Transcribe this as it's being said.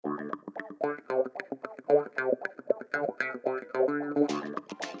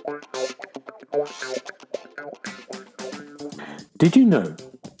Did you know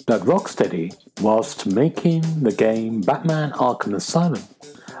that Rocksteady, whilst making the game Batman Arkham Asylum,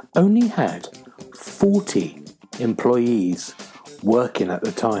 only had 40 employees working at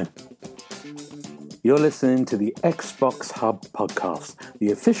the time? You're listening to the Xbox Hub podcast,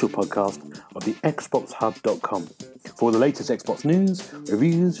 the official podcast of the XboxHub.com. For the latest Xbox news,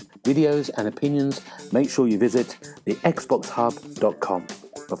 reviews, videos, and opinions, make sure you visit the XboxHub.com.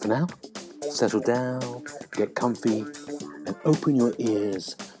 But for now, settle down, get comfy, and open your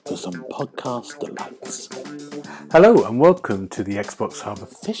ears for some podcast delights. Hello, and welcome to the Xbox Hub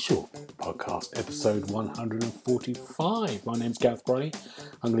official podcast, episode 145. My name's Gareth Briley.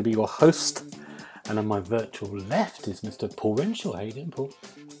 I'm going to be your host. And on my virtual left is Mr. Paul Renshaw. How you doing, Paul?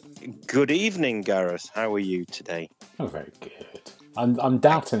 Good evening, Gareth. How are you today? Oh, very good. I'm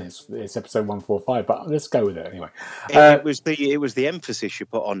doubting it's episode 145, but let's go with it anyway. It was the emphasis you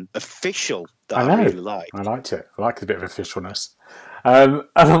put on official that I really liked. I liked it. I liked a bit of officialness. And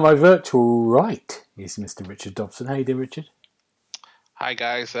on my virtual right is Mr. Richard Dobson. How you doing, Richard? Hi,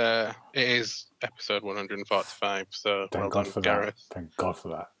 guys. It is episode 145, so Thank God for Gareth. that. Thank God for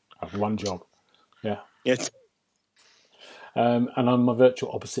that. I've one job. Yeah. Yes. And on my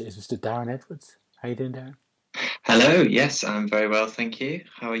virtual opposite is Mr. Darren Edwards. How you doing, Darren? Hello. Yes, I'm very well, thank you.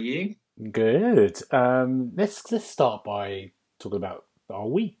 How are you? Good. Let's start by talking about our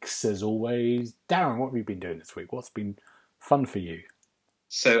weeks, as always. Darren, what have you been doing this week? What's been fun for you?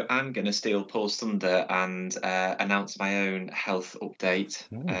 So I'm going to steal Paul's thunder and announce my own health update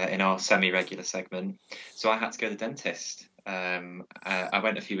in our semi-regular segment. So I had to go to the dentist. I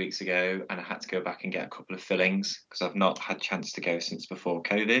went a few weeks ago and I had to go back and get a couple of fillings because I've not had a chance to go since before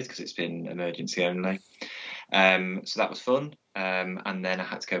COVID because it's been emergency only. So that was fun. And then I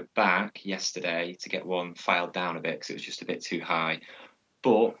had to go back yesterday to get one filed down a bit because it was just a bit too high.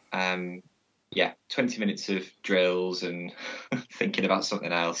 But 20 minutes of drills and thinking about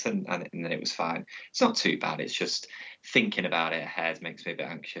something else and then it was fine. It's not too bad. It's just thinking about it ahead makes me a bit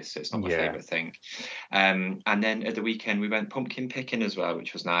anxious. So it's not my favourite thing. And then at the weekend we went pumpkin picking as well,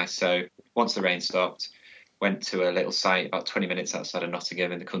 which was nice. So once the rain stopped, went to a little site about 20 minutes outside of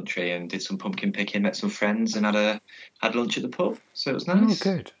Nottingham in the country and did some pumpkin picking, met some friends and had lunch at the pub. So it was nice.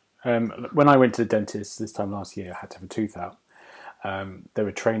 Oh, good. When I went to the dentist this time last year, I had to have a tooth out. They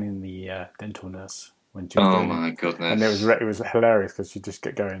were training the dental nurse when she was Oh doing my it. goodness! And it was hilarious because she just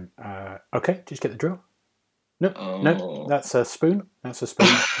kept going. Okay, just get the drill. No, that's a spoon. That's a spoon.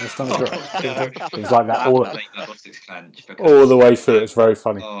 That's not a drill. It was like that all the way through. It's very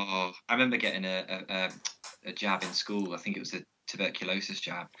funny. Oh, I remember getting a jab in school. I think it was a tuberculosis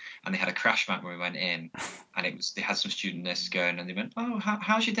jab, and they had a crash mat when we went in, and they had some student nurses going, and they went, "Oh,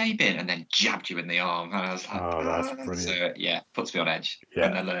 how's your day been?" and then jabbed you in the arm, and I was like, "Oh, that's brilliant!" So puts me on edge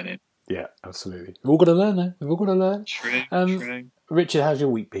when they're learning. Yeah, absolutely. We've all got to learn, though. We've all got to learn. True. Richard, how's your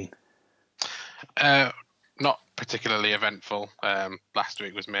week been? Not particularly eventful. Last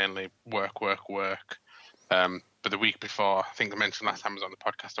week was mainly work. But the week before, I think I mentioned last time I was on the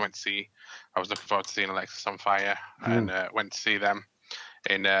podcast, I was looking forward to seeing Alexis on Fire and went to see them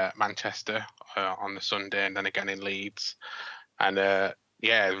in Manchester on the Sunday and then again in Leeds. And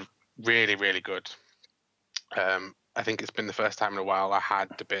really, really good. I think it's been the first time in a while I had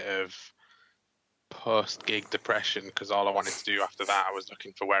a bit of post-gig depression because all I wanted to do after that, I was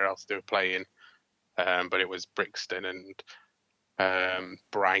looking for where else they were playing. But it was Brixton and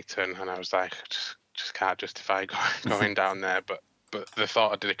Brighton, and I was like, just can't justify going down there. But the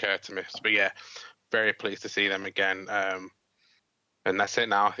thought did occur to me. But yeah, very pleased to see them again. And that's it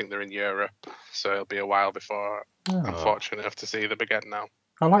now. I think they're in Europe, so it'll be a while before I'm fortunate enough to see them again now.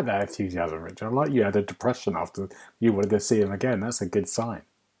 I like that enthusiasm, Richard. I like you had a depression after you wanted to see him again. That's a good sign.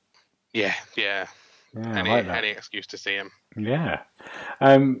 Yeah. Any excuse to see him. Yeah.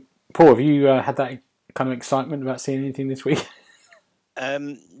 Paul, have you had that kind of excitement about seeing anything this week?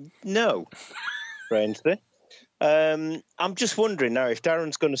 No, strangely. I'm just wondering now, if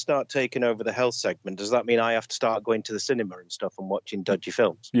Darren's going to start taking over the health segment, does that mean I have to start going to the cinema and stuff and watching dodgy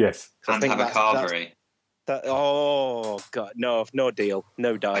films? Yes. And have a carvery. Oh God, no deal,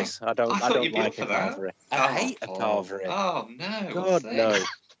 no dice. I don't like a carvery. I hate a carvery. Oh no! God no!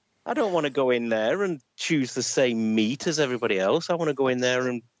 I don't want to go in there and choose the same meat as everybody else. I want to go in there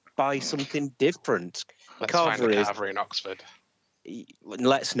and buy something different. Let's find a carvery in Oxford.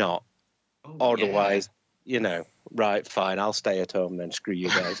 Let's not. Otherwise, right, fine, I'll stay at home then, screw you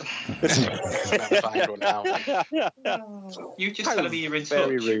guys. You just told me you were in touch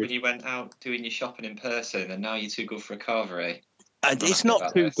when you went out doing your shopping in person and now you're too good for a carvery. And it's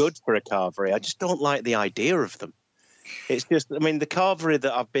not too good for a carvery. I just don't like the idea of them. It's just, I mean, the carvery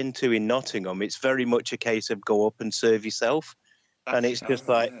that I've been to in Nottingham, it's very much a case of go up and serve yourself. And it's just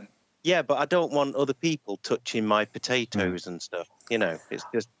like, yeah, but I don't want other people touching my potatoes and stuff. You know, it's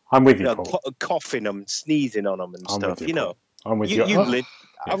just, I'm with you, Paul. Coughing them, sneezing on them and stuff. You, you know, I'm with you. You live.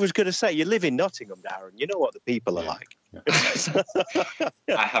 Yeah. I was going to say, you live in Nottingham, Darren. You know what the people are like. Yeah.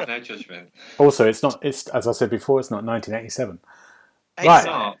 I have no judgment. Also, it's not. It's, as I said before, it's not 1987. It's right.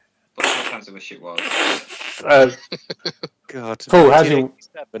 Not. But sometimes I wish it was. God, Paul, how's you?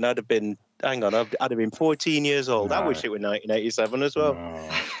 I'd have been. Hang on, I'd have been 14 years old. No. I wish it were 1987 as well. No.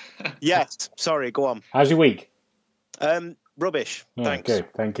 Yes. Sorry. Go on. How's your week? Rubbish. Thanks.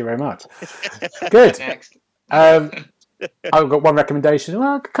 Good. Thank you very much. Good. Next. I've got one recommendation.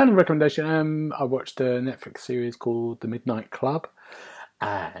 Well, kind of recommendation. I watched a Netflix series called The Midnight Club,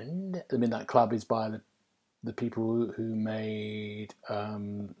 and The Midnight Club is by the people who made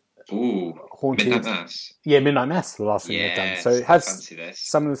Haunted. Midnight Mass. Yeah, Midnight Mass, the last thing they've done. So it has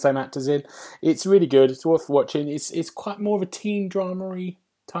some of the same actors in. It's really good. It's worth watching. It's quite more of a teen drama-y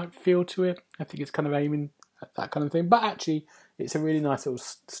type feel to it. I think it's kind of aiming at that kind of thing. But actually, it's a really nice little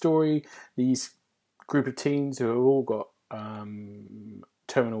story. These group of teens who have all got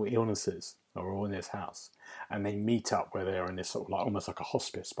terminal illnesses are all in this house, and they meet up where they're in this sort of like almost like a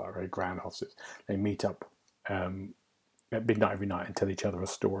hospice, but a very grand hospice. They meet up at midnight every night and tell each other a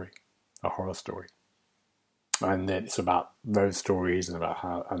horror story, and then it's about those stories and about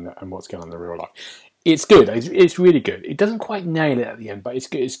how and what's going on in the real life. It's good. It's really good. It doesn't quite nail it at the end, but it's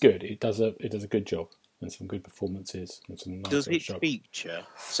good. It's good. It does a good job and some good performances and some nice. Does it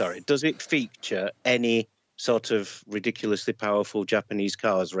feature any sort of ridiculously powerful Japanese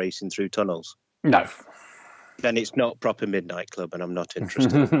cars racing through tunnels? No. Then it's not proper Midnight Club, and I'm not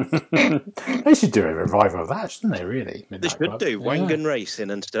interested. They should do a revival of that, shouldn't they? Really, Midnight Club. They should do Wangan racing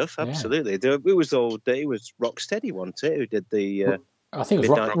and stuff. Absolutely. Yeah. It was Rocksteady, wasn't it? Who did the? I think it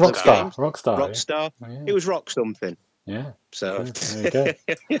was Rockstar. Rockstar. Yeah. It was Rock something. Yeah. So there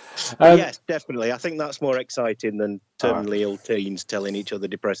you go. Yes, definitely. I think that's more exciting than terminally ill teens telling each other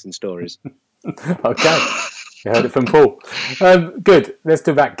depressing stories. Okay. You heard it from Paul. Good. Let's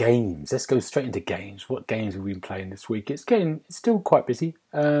do about games. Let's go straight into games. What games have we been playing this week? It's still quite busy.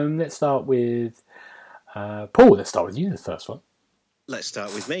 Let's start with Paul. Let's start with you, the first one. Let's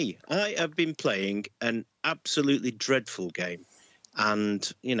start with me. I have been playing an absolutely dreadful game. And,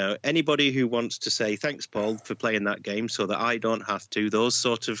 you know, anybody who wants to say, thanks, Paul, for playing that game so that I don't have to, those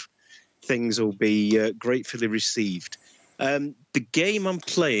sort of things will be gratefully received. The game I'm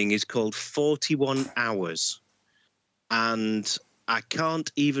playing is called 41 Hours. And I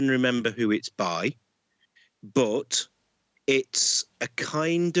can't even remember who it's by, but it's a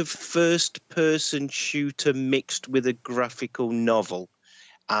kind of first-person shooter mixed with a graphical novel,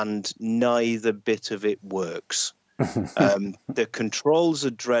 and neither bit of it works. The controls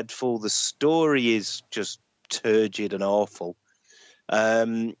are dreadful. The story is just turgid and awful.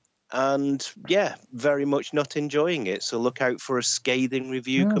 And yeah, very much not enjoying it. So look out for a scathing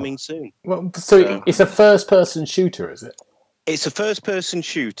review coming soon. Well, so it's a first-person shooter, is it? It's a first-person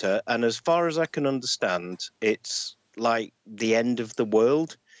shooter, and as far as I can understand, it's like the end of the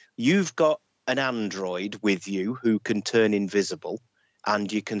world. You've got an android with you who can turn invisible,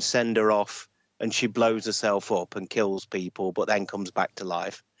 and you can send her off, and she blows herself up and kills people, but then comes back to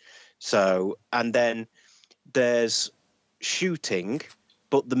life. So, and then there's shooting,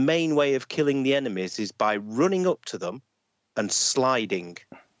 but the main way of killing the enemies is by running up to them and sliding.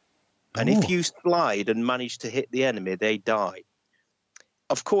 And if you slide and manage to hit the enemy, they die.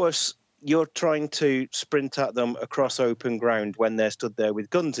 Of course, you're trying to sprint at them across open ground when they're stood there with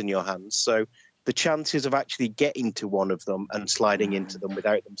guns in your hands. So the chances of actually getting to one of them and sliding into them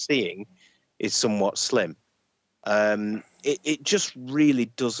without them seeing is somewhat slim. It just really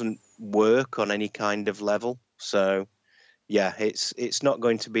doesn't work on any kind of level. So, yeah, it's not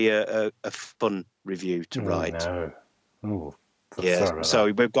going to be a fun review to write. No. Oh, yeah.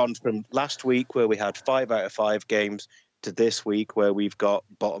 So we've gone from last week where we had 5 out of 5 games to this week where we've got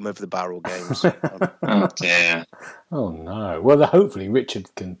bottom of the barrel games. Oh dear. Oh no. Well, hopefully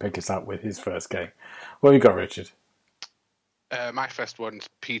Richard can pick us up with his first game. What have you got, Richard? My first one's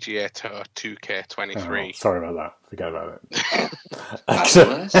PGA Tour 2K23. Oh, sorry about that. Forget about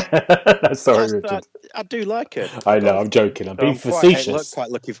it. Sorry, Richard. I do like it. I know, I'm joking. I'm being facetious.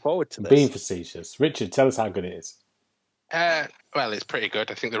 Quite looking forward to this. Being facetious. Richard, tell us how good it is. Well, it's pretty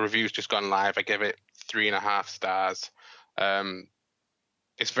good. I think the review's just gone live. I give it 3.5 stars.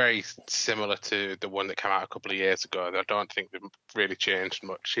 It's very similar to the one that came out a couple of years ago. I don't think they've really changed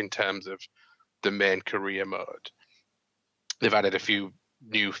much in terms of the main career mode. they've added a few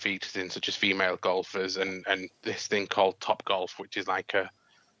new features in, such as female golfers and this thing called Top Golf, which is like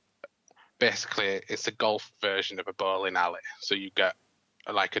basically it's a golf version of a bowling alley. So you get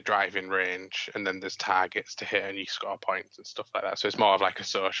like a driving range, and then there's targets to hit, and you score points and stuff like that. So it's more of like a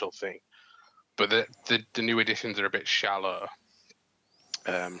social thing. But the new editions are a bit shallow.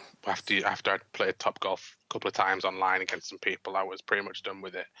 After I'd played Top Golf a couple of times online against some people, I was pretty much done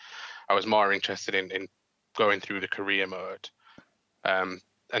with it. I was more interested in going through the career mode. And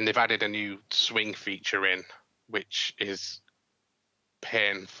they've added a new swing feature in, which is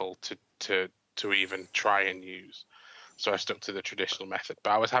painful to even try and use. So I stuck to the traditional method.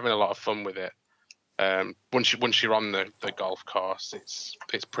 But I was having a lot of fun with it. Once you're on the golf course,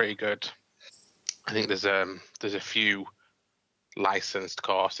 it's pretty good. I think there's a few licensed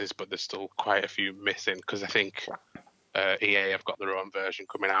courses, but there's still quite a few missing, because I think EA have got their own version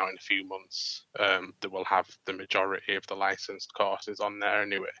coming out in a few months that will have the majority of the licensed courses on there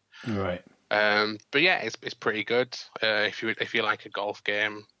anyway. Right. But yeah, it's pretty good. If you like a golf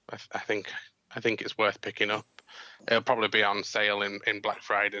game, I think it's worth picking up. It'll probably be on sale in Black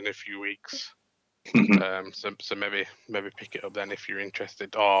Friday in a few weeks. So maybe pick it up then if you're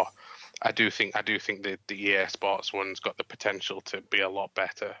interested. Or I do think the EA Sports one's got the potential to be a lot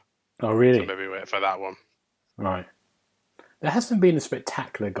better. Oh, really? So maybe wait for that one. Right. There hasn't been a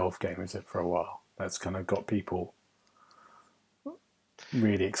spectacular golf game, is it, for a while? That's kind of got people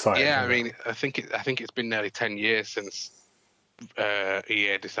really excited. Yeah, I mean, I think it's been nearly 10 years since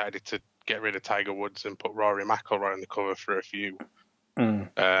EA decided to get rid of Tiger Woods and put Rory McIlroy on the cover for a few.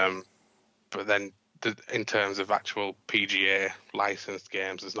 But then, in terms of actual PGA licensed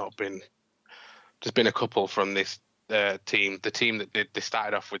games, there's been a couple from this team. The team that they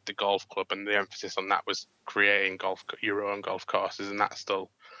started off with the golf club, and the emphasis on that was creating your own golf courses, and that's still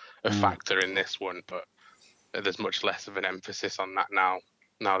a factor in this one. But there's much less of an emphasis on that now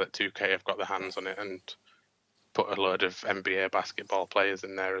that 2K have got their hands on it and put a load of NBA basketball players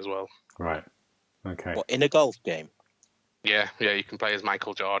in there as well. Right. Okay. What, in a golf game? Yeah, you can play as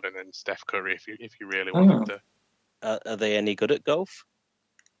Michael Jordan and Steph Curry if you really wanted to. Are they any good at golf?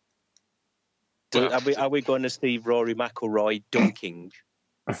 Are we going to see Rory McIlroy dunking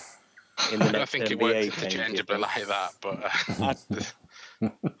in the next I think NBA it works game, interchangeably like that, but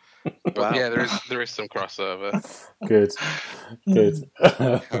Wow. yeah, there is some crossover. Good.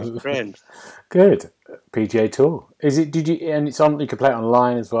 Friend. Good. PGA Tour. Is it? And it's on. You can play it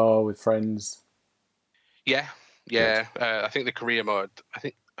online as well with friends. Yeah. I think the career mode. I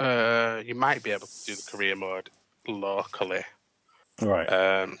think you might be able to do the career mode locally.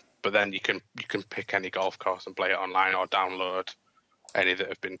 Right. But then you can pick any golf course and play it online, or download any that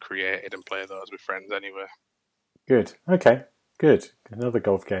have been created and play those with friends anyway. Good. Okay. Good. Another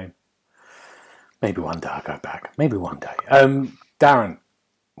golf game. Maybe one day I'll go back. Maybe one day. Darren,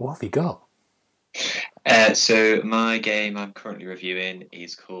 what have you got? So my game I'm currently reviewing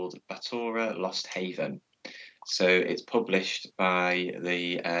is called Batora Lost Haven. So it's published by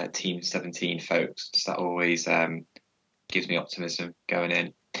the Team 17 folks. So that always gives me optimism going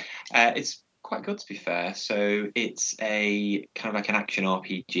in. It's quite good, to be fair. So it's a kind of like an action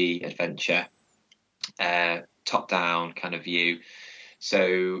RPG adventure, top-down kind of view.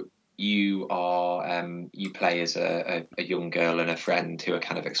 So you play as a young girl and a friend who are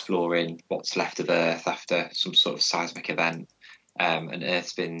kind of exploring what's left of Earth after some sort of seismic event, and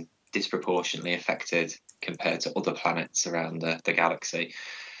Earth's been disproportionately affected compared to other planets around the galaxy.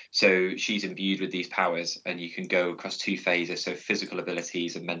 So she's imbued with these powers, and you can go across two phases, so physical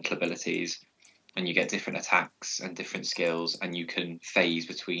abilities and mental abilities, and you get different attacks and different skills, and you can phase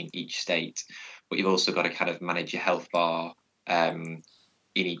between each state. But you've also got to kind of manage your health bar in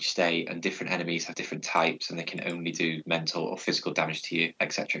each state, and different enemies have different types, and they can only do mental or physical damage to you,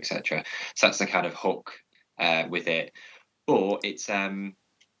 etc., etc. So that's the kind of hook with it. But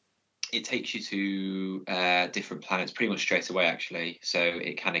it takes you to different planets pretty much straight away, actually. So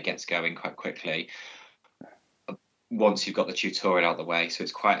it kind of gets going quite quickly once you've got the tutorial out of the way. So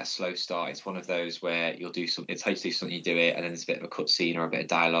it's quite a slow start. It's one of those where you'll do something, it tells you to do something, you do it, and then there's a bit of a cutscene or a bit of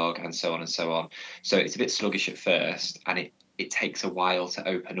dialogue, and so on and so on. So it's a bit sluggish at first, and it takes a while to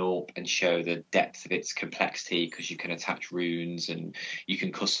open up and show the depth of its complexity, because you can attach runes and you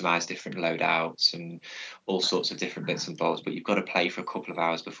can customize different loadouts and all sorts of different bits and bobs, but you've got to play for a couple of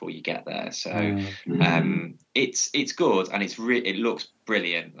hours before you get there. So it's good, and it looks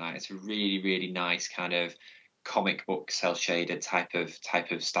brilliant. Like, it's a really, really nice kind of comic book cel shaded type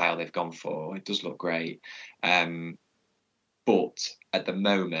of style they've gone for. It does look great, but at the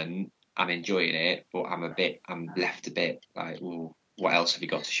moment I'm enjoying it, but I'm left a bit like, ooh, what else have you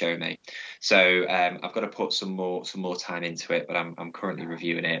got to show me? So I've got to put some more time into it, but I'm currently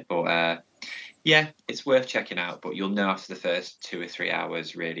reviewing it. But yeah, it's worth checking out. But you'll know after the first 2 or 3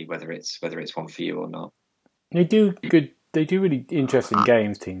 hours really whether it's one for you or not. They do good. They do really interesting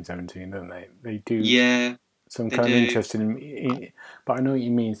games, Team 17, don't they? They do. Yeah. Some kind of interesting, but I know what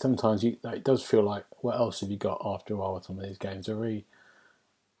you mean. Sometimes it does feel like, what else have you got after a while with some of these games?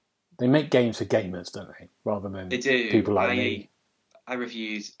 They make games for gamers, don't they? Rather than people like me. I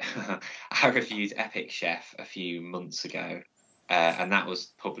reviewed Epic Chef a few months ago, and that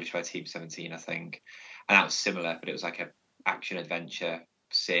was published by Team 17, I think, and that was similar, but it was like a action adventure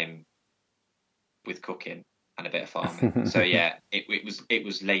sim with cooking and a bit of farming. So yeah, it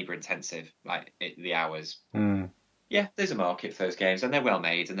was labour intensive, like the hours. Yeah, there's a market for those games, and they're well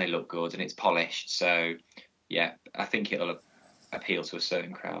made and they look good and it's polished. So yeah, I think it'll appeal to a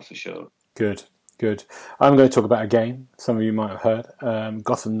certain crowd for sure. Good. I'm going to talk about a game some of you might have heard.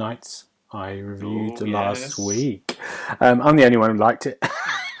 Gotham Knights. I reviewed last week. I'm the only one who liked it.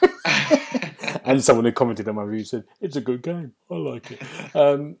 And someone who commented on my review said, it's a good game. I like it.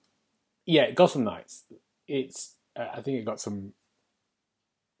 Yeah, Gotham Knights. I think it got some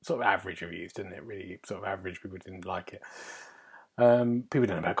sort of average reviews, didn't it? Really sort of average. People didn't like it. People don't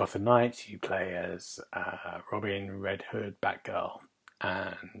know about Gotham Knights. You play as Robin, Red Hood, Batgirl,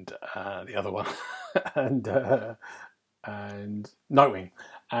 and the other one, and Nightwing,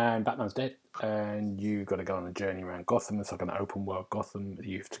 and Batman's dead, and you got to go on a journey around Gotham. It's like an open world Gotham.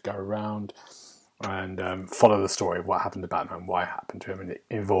 You have to go around and follow the story of what happened to Batman, why it happened to him, and it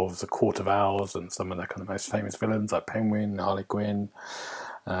involves the Court of Owls and some of the kind of most famous villains like Penguin, Harley Quinn,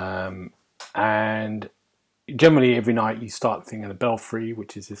 and generally every night you start thinking of the Belfry,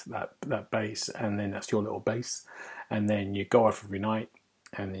 which is that base, and then that's your little base, and then you go off every night,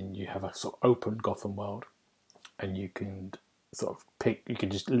 and then you have a sort of open Gotham world, and you can sort of you can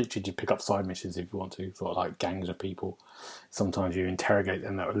just literally pick up side missions if you want to, sort of like gangs of people. Sometimes you interrogate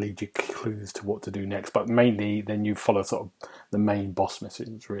them, that will lead you clues to what to do next, but mainly then you follow sort of the main boss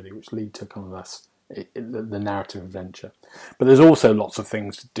missions really, which lead to kind of the narrative adventure. But there's also lots of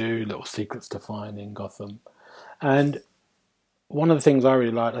things to do, little secrets to find in Gotham. And one of the things I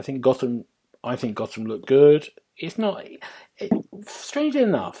really liked, I think Gotham looked good. It's not... strangely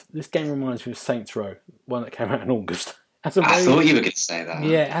enough, this game reminds me of Saints Row, one that came out in August. I thought you were going to say that.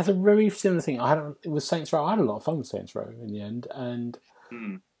 Yeah, it has a very similar thing. It was Saints Row. I had a lot of fun with Saints Row in the end.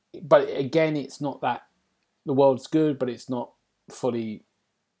 But again, it's not that... The world's good, but it's not fully...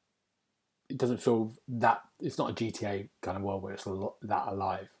 It doesn't feel that... It's not a GTA kind of world where it's that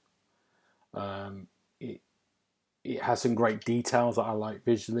alive. It has some great details that I like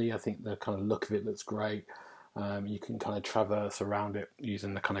visually. I think the kind of look of it looks great. You can kind of traverse around it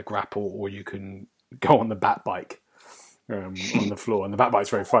using the kind of grapple, or you can go on the bat bike on the floor. And the bat bike's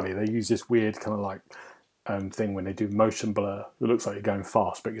very funny. They use this weird kind of like thing when they do motion blur. It looks like you're going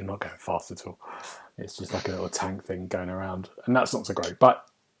fast, but you're not going fast at all. It's just like a little tank thing going around, and that's not so great. But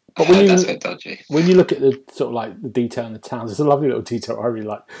when that's a bit dodgy. When you look at the sort of like the detail in the towns, there's a lovely little detail I really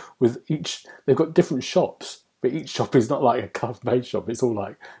like. With each, they've got different shops, but each shop is not like a custom-made shop. It's all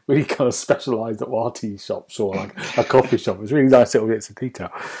like really kind of specialised arty shops or like a coffee shop. It's really nice little bits of detail.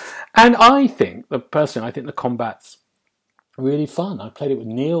 And I think the combat's really fun. I played it with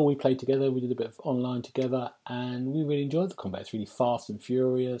Neil. We played together. We did a bit of online together, and we really enjoyed the combat. It's really fast and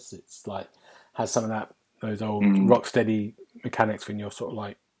furious. It's like has some of those old Rocksteady mechanics when you're sort of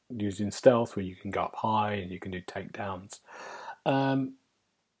like using stealth, where you can go up high and you can do takedowns.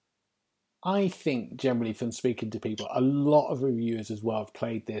 I think generally from speaking to people, a lot of reviewers as well have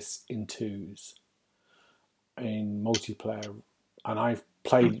played this in twos, in multiplayer, and I've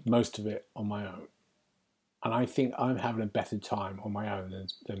played most of it on my own. And I think I'm having a better time on my own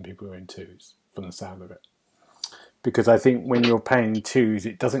than people who are in twos, from the sound of it. Because I think when you're playing twos,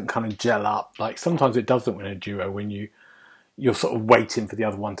 it doesn't kind of gel up. Like sometimes it doesn't in a duo when you're sort of waiting for the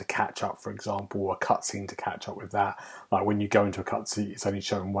other one to catch up, for example, or a cutscene to catch up with that. Like when you go into a cutscene, it's only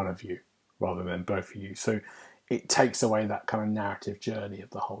showing one of you rather than both of you. So it takes away that kind of narrative journey of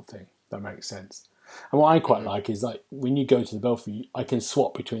the whole thing. That makes sense. And what I quite like is like when you go to the Belfry, I can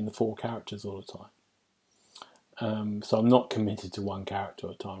swap between the 4 characters all the time. So I'm not committed to one character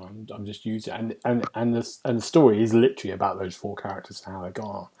at a time. I'm just using and the story is literally about those 4 characters and how they go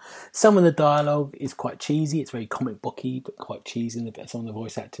on. Some of the dialogue is quite cheesy. It's very comic booky, but quite cheesy. And some of the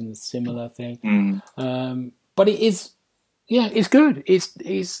voice acting is a similar thing. But it is, yeah, it's good. It's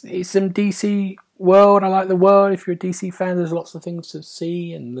some DC world. I like the world. If you're a DC fan, there's lots of things to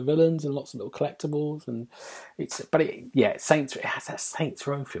see and the villains and lots of little collectibles. And it has that Saints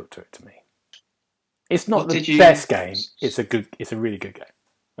Row feel to it to me. It's not What the did you- best game. It's a really good game.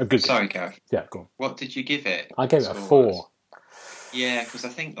 A good Sorry, game. Gareth. Yeah, go on. What did you give it? I gave it a score-wise? 4. Yeah, because I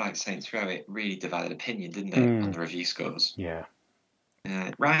think like Saints Row, it really divided opinion, didn't it, on the review scores? Yeah.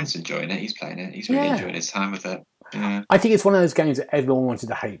 Ryan's enjoying it. He's playing it. He's really enjoying his time with it. Yeah. I think it's one of those games that everyone wanted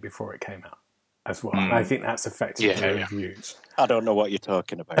to hate before it came out as well. And I think that's affected the reviews. I don't know what you're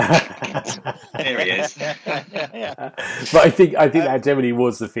talking about. There he is. But I think that generally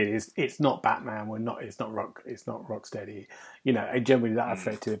was the feeling. It's not Batman. It's not Rocksteady. Generally that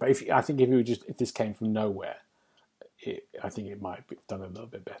affected it. But if this came from nowhere, I think it might have done a little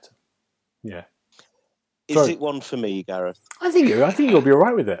bit better. Yeah. Is it one for me, Gareth? I think you'll be all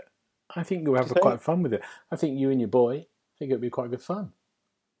right with it. I think you'll have quite fun with it. I think you and your boy, I think it'll be quite good fun.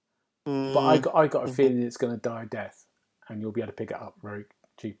 But I got a feeling it's going to die a death, and you'll be able to pick it up very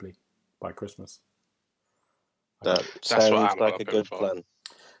cheaply by Christmas. That That's what sounds I'm like a hoping good for. plan.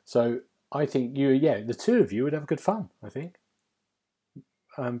 So I think the two of you would have good fun. I think.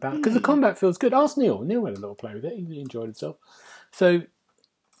 Because the combat feels good. Ask Neil. Neil had a little play with it. He enjoyed himself. So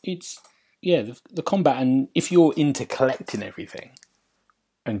it's the combat, and if you're into collecting everything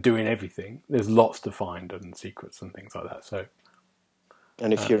and doing everything, there's lots to find and secrets and things like that. So.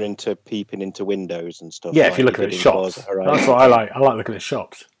 And if you're into peeping into windows and stuff, if you're looking at shops, that's what I like. I like looking at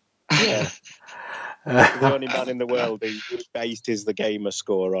shops. Yeah. The only man in the world who based the gamer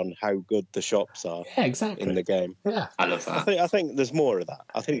score on how good the shops are. Yeah, exactly. In the game. Yeah, I love that. I think there's more of that.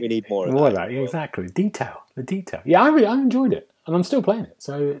 I think we need more of that. Yeah, exactly. The detail. Yeah, I enjoyed it, and I'm still playing it.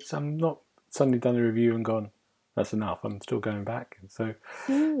 So I'm not suddenly done a review and gone, that's enough. I'm still going back. So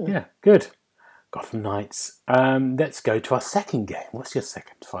yeah, good. Gotham Knights. Let's go to our second game. What's your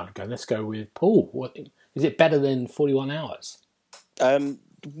second final game? Let's go with Paul. What is it better than 41 Hours?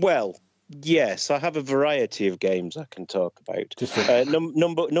 Well, yes, I have a variety of games I can talk about.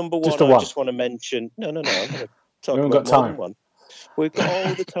 Number one, I just want to mention. No. I'm going to talk about more than one. We've got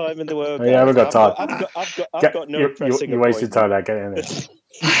all the time in the world. We haven't got time. I've got no pressing. You wasted time there. Get in there.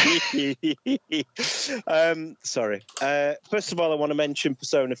 Sorry. First of all, I want to mention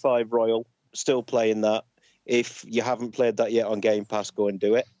Persona 5 Royal. Still playing that. If you haven't played that yet on Game Pass, go and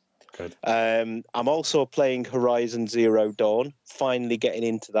do it. Good. I'm also playing Horizon Zero Dawn. Finally getting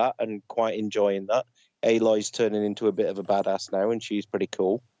into that and quite enjoying that. Aloy's turning into a bit of a badass now, and she's pretty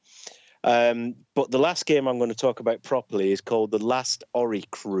cool. But the last game I'm going to talk about properly is called The Last Ori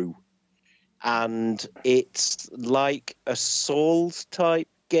Crew, and it's like a Souls type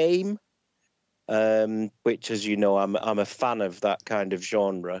game. Which, as you know, I'm a fan of that kind of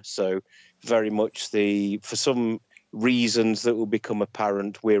genre. So very much for some reasons that will become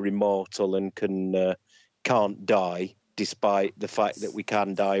apparent, we're immortal and can't die, despite the fact that we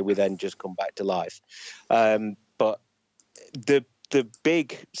can die. We then just come back to life. But the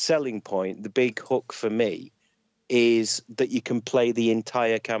big selling point, the big hook for me, is that you can play the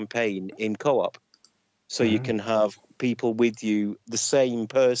entire campaign in co-op. So you can have people with you, the same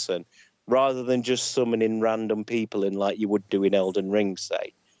person, rather than just summoning random people in like you would do in Elden Ring,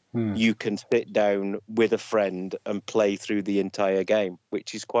 say. You can sit down with a friend and play through the entire game,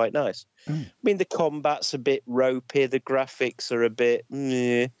 which is quite nice. I mean, the combat's a bit ropey, the graphics are a bit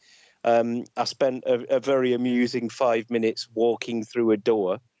meh. I spent a very amusing 5 minutes walking through a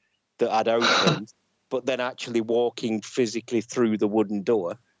door that I'd opened, but then actually walking physically through the wooden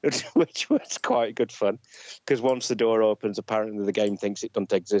door, which was quite good fun, because once the door opens, apparently the game thinks it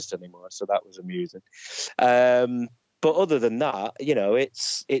doesn't exist anymore, so that was amusing. But other than that,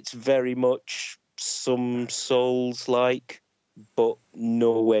 it's very much some Souls-like, but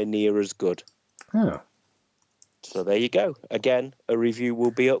nowhere near as good. Oh. So there you go. Again, a review will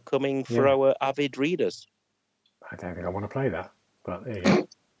be upcoming for our avid readers. I don't think I want to play that, but there you go.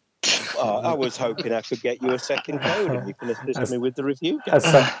 I was hoping I could get you a second code and you can assist me with the review.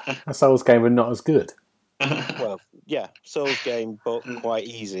 A Souls game, but not as good. Well, yeah, Souls game, but quite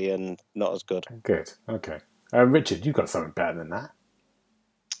easy and not as good. Good. Okay. Richard, you've got something better than that.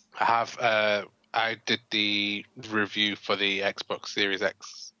 I have. I did the review for the Xbox Series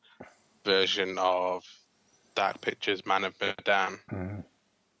X version of Dark Pictures Man of Medan.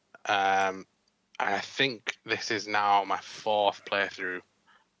 And I think this is now my 4th playthrough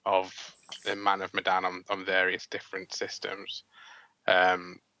of the Man of Medan on various different systems.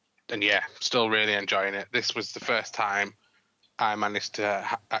 And yeah, still really enjoying it. This was the first time I managed to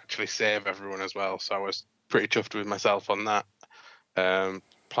actually save everyone as well, so I was pretty chuffed with myself on that.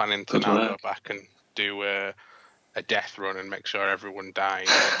 Planning to now go back and do a death run and make sure everyone dies,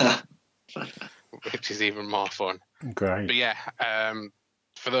 which is even more fun. Great. But yeah,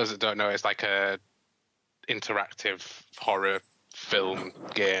 for those that don't know, it's like a interactive horror film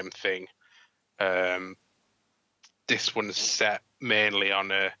game thing. This one's set mainly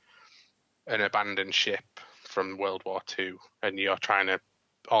on an abandoned ship from World War II, and you're trying to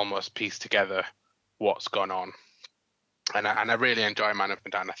almost piece together what's gone on. And I really enjoy Man of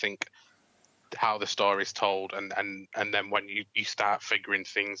Medan. I think how the story's told, and then when you start figuring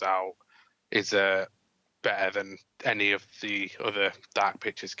things out, is better than any of the other Dark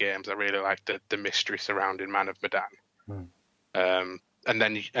Pictures games. I really like the mystery surrounding Man of Medan. And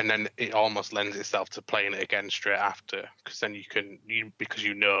then it almost lends itself to playing it again straight after, because then because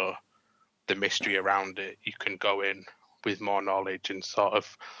you know the mystery around it, you can go in with more knowledge and sort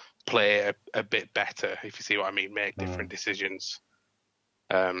of play a bit better, if you see what I mean, make different decisions.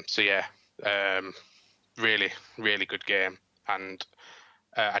 Really, really good game. And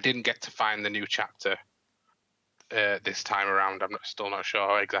I didn't get to find the new chapter this time around. I'm still not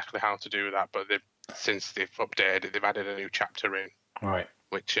sure exactly how to do that, but since they've updated it, they've added a new chapter in. Right.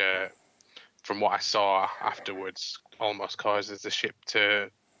 Which, from what I saw afterwards, almost causes the ship to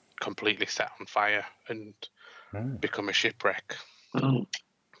completely set on fire and become a shipwreck.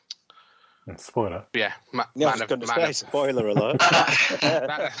 Spoiler. Yeah, I was going to say spoiler alert.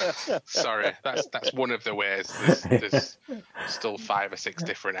 Sorry, that's one of the ways. There's still 5 or 6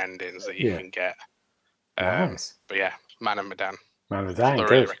 different endings that you can get. Nice. But yeah, Man of Medan. Man of Medan, I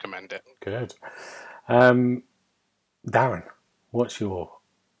really recommend it. Good. Darren, what's your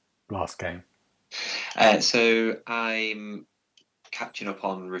last game? So I'm catching up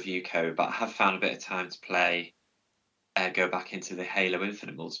on Review Code, but I have found a bit of time to play. Go back into the Halo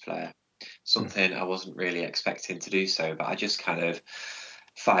Infinite multiplayer. Something I wasn't really expecting to do so, but I just kind of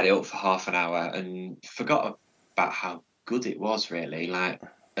fired it up for half an hour and forgot about how good it was, really. Like,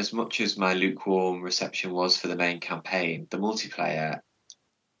 as much as my lukewarm reception was for the main campaign, the multiplayer,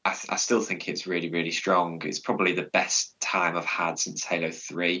 I still think it's really, really strong. It's probably the best time I've had since Halo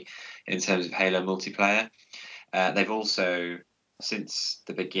 3 in terms of Halo multiplayer. They've also, since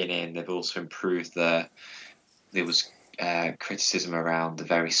the beginning, they've also improved there was criticism around the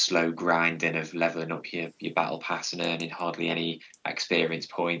very slow grinding of leveling up your battle pass and earning hardly any experience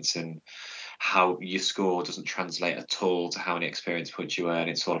points, and how your score doesn't translate at all to how many experience points you earn.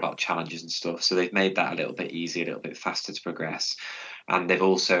 It's all about challenges and stuff. So they've made that a little bit easier, a little bit faster to progress. And they've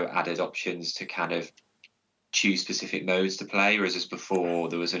also added options to kind of choose specific modes to play, whereas as before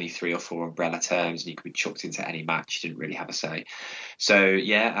there was only 3 or 4 umbrella terms and you could be chucked into any match. You didn't really have a say. So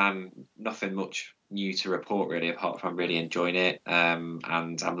yeah, nothing much new to report really, apart from I'm really enjoying it, and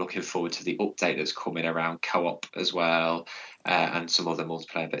I'm looking forward to the update that's coming around co-op as well, and some other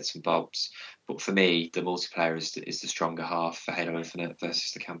multiplayer bits and bobs. But for me, the multiplayer is the stronger half for Halo Infinite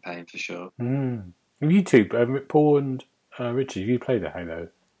versus the campaign, for sure. You two, Paul and Richard, have you played the Halo?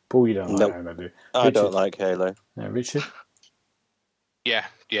 Paul, you don't like Halo, do you? I don't like Halo. Richard?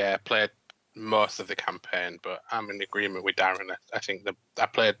 Yeah, played most of the campaign, but I'm in agreement with Darren. I think I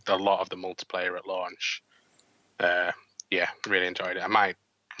played a lot of the multiplayer at launch. Really enjoyed it. I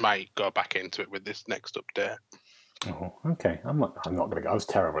might go back into it with this next update. Oh, okay. I'm not gonna go. I was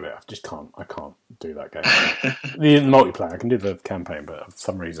terrible at it. I can't do that game. The multiplayer, I can do the campaign, but for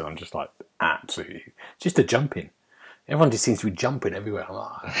some reason I'm just like absolutely just a jumping. Everyone just seems to be jumping everywhere. I'm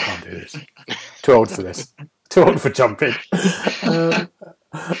like, I can't do this. Too old for this. Too old for jumping.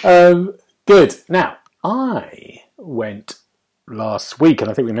 Good. Now, I went last week, and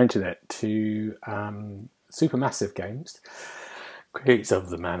I think we mentioned it, to Supermassive Games, creators of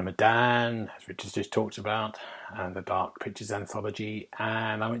the Man of Medan, as Richard just talked about, and the Dark Pictures anthology.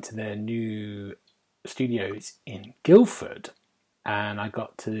 And I went to their new studios in Guildford, and I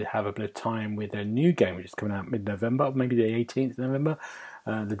got to have a bit of time with their new game, which is coming out mid-November, maybe the 18th of November,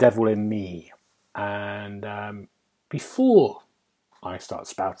 The Devil in Me. And before I start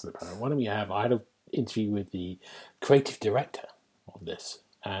spouting the panel, I had an interview with the creative director of this,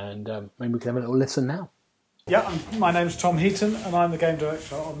 and maybe we can have a little listen now. Yeah, my name's Tom Heaton, and I'm the game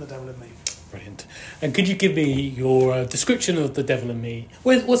director on The Devil in Me. Brilliant. And could you give me your description of The Devil in Me?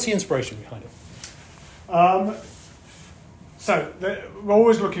 What's the inspiration behind it? So we're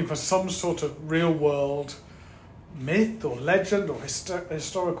always looking for some sort of real-world myth or legend or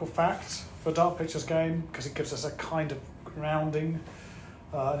historical fact for a Dark Pictures game, because it gives us a kind of grounding,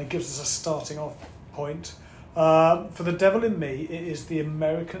 and it gives us a starting off point. For The Devil in Me, it is the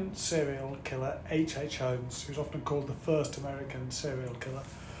American serial killer H.H. Holmes, who's often called the first American serial killer,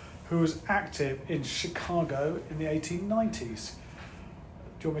 who was active in Chicago in the 1890s.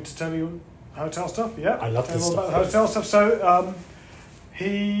 Do you want me to tell you hotel stuff? Yeah, I love this stuff. About hotel stuff. So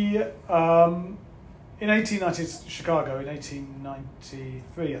he in 1890 Chicago, in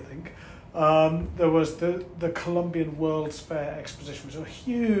 1893, I think, there was the Columbian World's Fair Exposition, which was a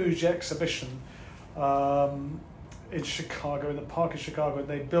huge exhibition in Chicago, in the park in Chicago. And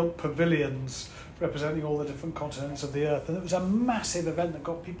they built pavilions representing all the different continents of the earth. And it was a massive event that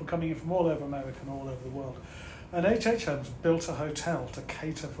got people coming in from all over America and all over the world. And H.H. Holmes built a hotel to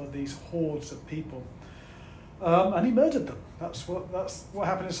cater for these hordes of people. And he murdered them. That's what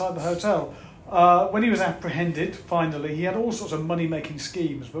happened inside the hotel. When he was apprehended, finally, he had all sorts of money-making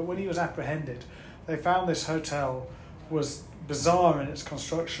schemes, but when he was apprehended, they found this hotel was bizarre in its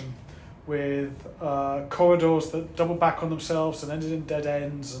construction, with corridors that doubled back on themselves and ended in dead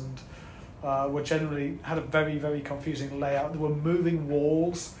ends, and were generally had a very, very confusing layout. There were moving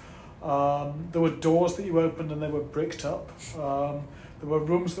walls. There were doors that you opened and they were bricked up. There were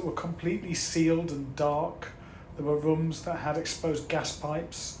rooms that were completely sealed and dark. There were rooms that had exposed gas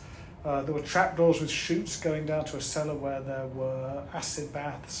pipes. There were trapdoors with chutes going down to a cellar where there were acid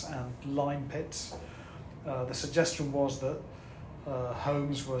baths and lime pits. The suggestion was that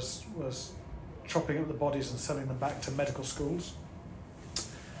Holmes was chopping up the bodies and selling them back to medical schools.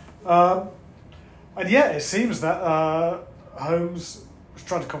 And yet it seems that Holmes was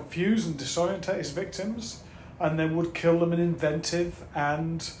trying to confuse and disorientate his victims, and then would kill them in inventive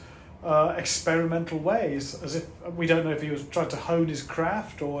and experimental ways, as if we don't know if he was trying to hone his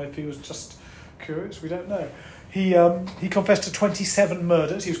craft or if he was just curious. We don't know. He confessed to 27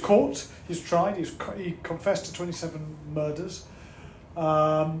 murders. He was caught. He was tried. He confessed to 27 murders,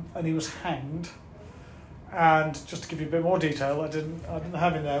 and he was hanged. And just to give you a bit more detail, I didn't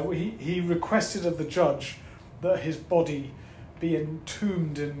have in there. He requested of the judge that his body be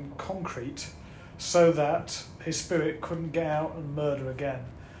entombed in concrete, so that his spirit couldn't get out and murder again.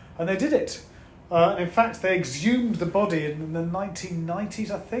 And they did it. In fact, they exhumed the body in the 1990s,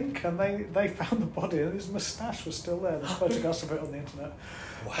 I think, and they found the body, and his moustache was still there. There's photographs of it on the internet.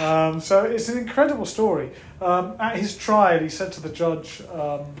 Wow. So it's an incredible story. At his trial, he said to the judge,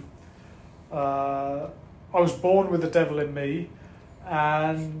 I was born with the devil in me,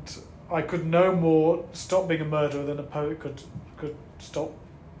 and I could no more stop being a murderer than a poet could stop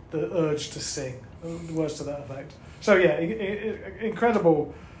the urge to sing. The words to that effect. So yeah,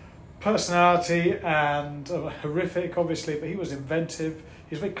 incredible personality, and horrific, obviously, but he was inventive.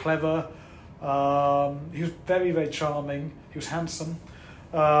 He was very clever. He was very, very charming. He was handsome.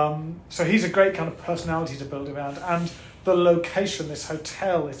 So he's a great kind of personality to build around. And the location, this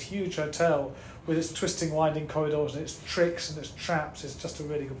hotel, this huge hotel, with its twisting, winding corridors and its tricks and its traps, is just a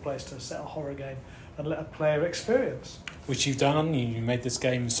really good place to set a horror game and let a player experience. Which you've done. You made this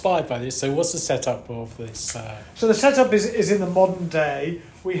game inspired by this. So what's the setup of this? So the setup is in the modern day.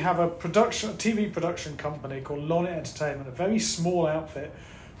 We have a TV production company called Lonnet Entertainment, a very small outfit,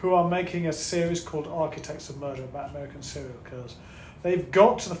 who are making a series called Architects of Murder about American serial killers. They've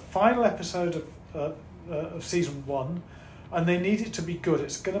got to the final episode of season 1, and they need it to be good.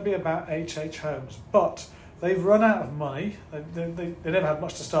 It's going to be about H.H. Holmes, but they've run out of money. They never had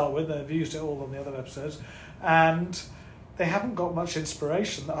much to start with. They've used it all on the other episodes, and they haven't got much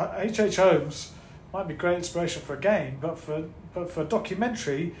inspiration. H.H. Holmes might be great inspiration for a game, but for a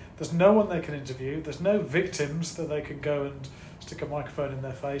documentary, there's no one they can interview. There's no victims that they can go and stick a microphone in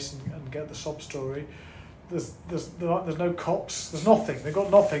their face and get the sob story. There's no cops. There's nothing. They've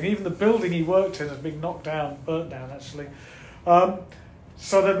got nothing. Even the building he worked in has been burnt down actually.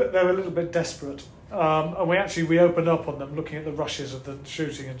 So they're a little bit desperate. And we opened up on them looking at the rushes of the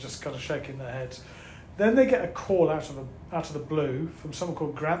shooting and just kind of shaking their heads. Then they get a call out of the blue from someone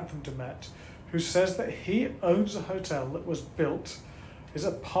called Grantham Dumet, who says that he owns a hotel that was built, is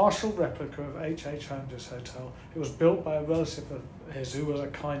a partial replica of H.H. Holmes' hotel. It was built by a relative of his who was a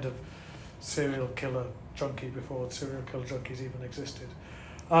kind of serial killer junkie before serial killer junkies even existed.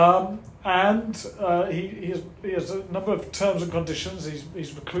 He has a number of terms and conditions.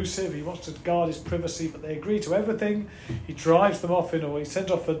 He's reclusive. He wants to guard his privacy, but they agree to everything. He drives them off he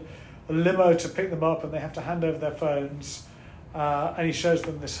sends off a limo to pick them up, and they have to hand over their phones. And he shows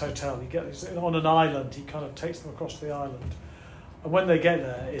them this hotel. He's on an island. He kind of takes them across the island. And when they get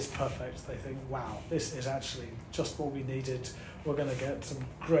there, it's perfect. They think, wow, this is actually just what we needed. We're going to get some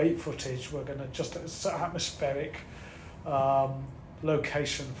great footage. We're going to just atmospheric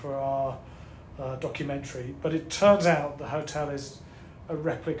location for our documentary. But it turns out the hotel is a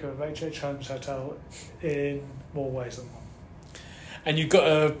replica of H.H. Holmes' hotel in more ways than one. And you've got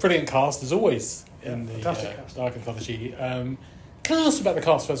a brilliant cast, as always, in the Dark Anthology. Can I ask about the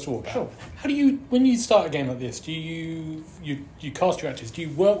cast first of all? Sure. How do you, when you start a game like this, do you cast your actors? Do you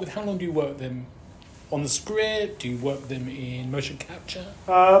work with, how long do you work with them on the script? Do you work with them in motion capture?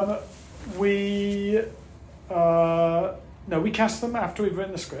 we cast them after we've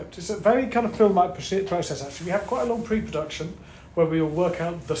written the script. It's a very kind of film-like process, actually. We have quite a long pre-production where we will work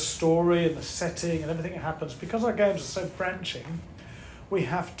out the story and the setting and everything that happens. Because our games are so branching,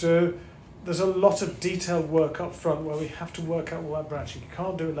 there's a lot of detailed work up front where we have to work out all that branching. You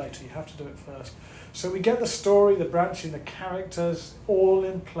can't do it later, you have to do it first. So we get the story, the branching, the characters all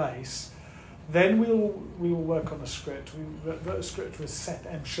in place. Then we will work on the script. We wrote a script with Seth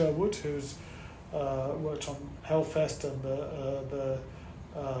M. Sherwood, who's worked on Hellfest and the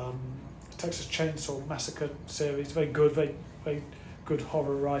Texas Chainsaw Massacre series. Very good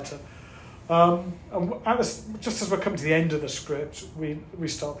horror writer. And just as we're coming to the end of the script, we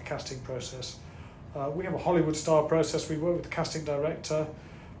start the casting process. We have a Hollywood style process. We work with the casting director.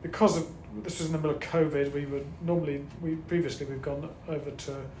 Because this was in the middle of COVID, previously we've gone over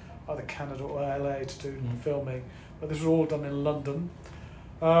to either Canada or LA to do filming, but this was all done in London.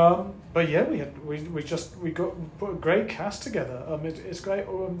 But yeah, we put a great cast together. It's great.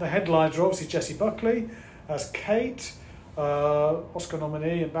 The headlines are obviously Jessie Buckley as Kate, Oscar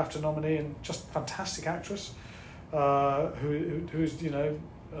nominee and BAFTA nominee, and just fantastic actress who's in a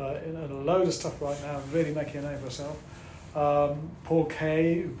load of stuff right now and really making a name for herself. Paul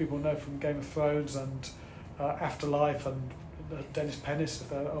Kaye, who people know from Game of Thrones and Afterlife, and Dennis Pennis, if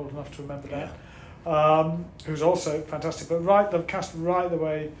they're old enough to remember that, who's also fantastic. But the cast right the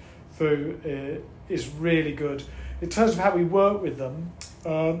way through is really good. In terms of how we work with them,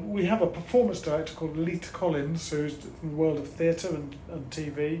 we have a performance director called Lita Collins, who's from the world of theatre and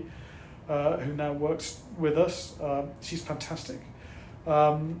TV, who now works with us. She's fantastic.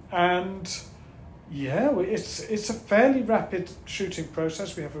 It's a fairly rapid shooting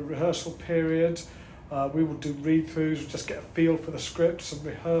process. We have a rehearsal period. We will do read-throughs, just get a feel for the scripts and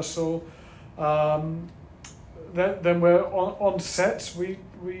rehearsal. Then we're on sets. We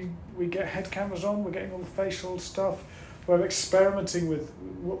get head cameras on. We're getting all the facial stuff. We're experimenting with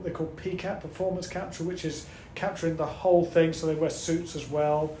what they call PCAP, performance capture, which is capturing the whole thing. So they wear suits as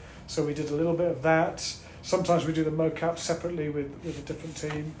well. So we did a little bit of that. Sometimes we do the mocap separately with a different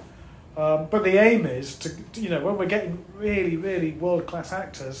team. But the aim is to, when we're getting really, really world-class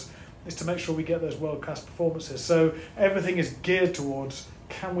actors, is to make sure we get those world-class performances. So everything is geared towards,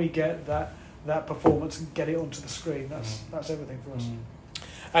 can we get that performance and get it onto the screen? That's everything for us.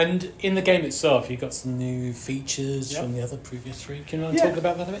 And in the game itself, you've got some new features from the other previous three. Can you talk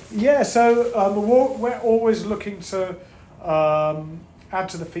about that a bit? Yeah, so we're always looking to add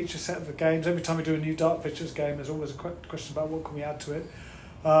to the feature set of the games. Every time we do a new Dark Pictures game, there's always a question about what can we add to it.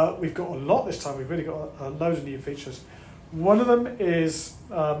 We've got a lot this time. We've really got a load of new features. One of them is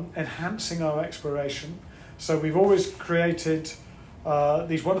enhancing our exploration. So we've always created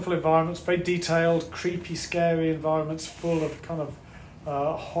these wonderful environments, very detailed, creepy, scary environments full of kind of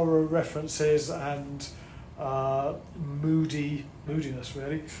horror references and moodiness,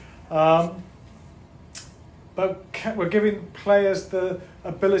 really. But we're giving players the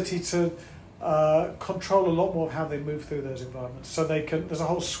ability to control a lot more of how they move through those environments. So there's a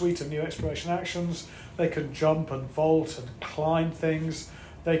whole suite of new exploration actions. They can jump and vault and climb things.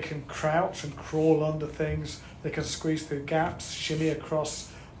 They can crouch and crawl under things. They can squeeze through gaps, shimmy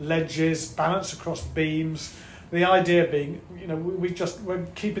across ledges, balance across beams. The idea being, we're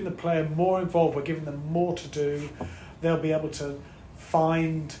keeping the player more involved. We're giving them more to do. They'll be able to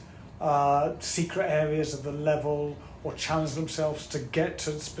find secret areas of the level or challenge themselves to get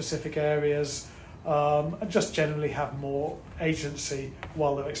to specific areas, and just generally have more agency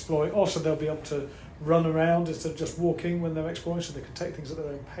while they're exploring. Also, they'll be able to run around instead of just walking when they're exploring, so they can take things at their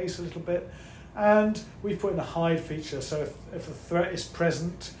own pace a little bit. And we've put in a hide feature, so if a threat is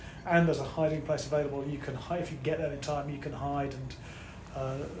present and there's a hiding place available, you can hide. If you get there in time, you can hide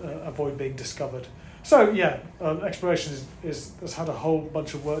and avoid being discovered. So exploration has had a whole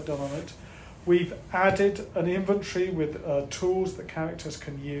bunch of work done on it. We've added an inventory with tools that characters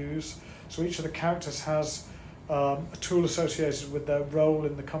can use. So each of the characters has a tool associated with their role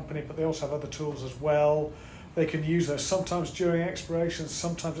in the company, but they also have other tools as well. They can use those sometimes during exploration,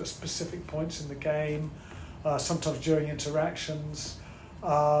 sometimes at specific points in the game, sometimes during interactions.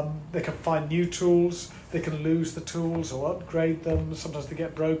 They can find new tools. They can lose the tools or upgrade them. Sometimes they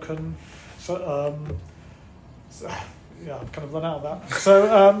get broken. So I've kind of run out of that.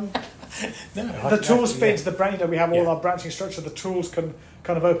 So the tools fit into the branch. We have all our branching structure. The tools can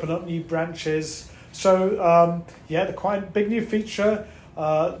kind of open up new branches. So the quite big new feature.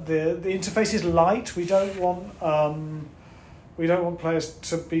 The interface is light. We don't want We don't want players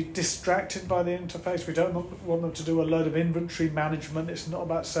to be distracted by the interface. We don't want them to do a load of inventory management. It's not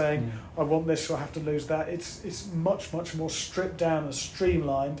about saying, I want this, so I have to lose that. It's much, much more stripped down and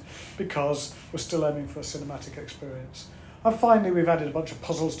streamlined because we're still aiming for a cinematic experience. And finally, we've added a bunch of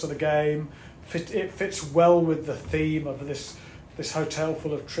puzzles to the game. It fits well with the theme of this hotel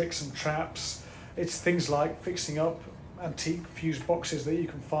full of tricks and traps. It's things like fixing up antique fuse boxes that you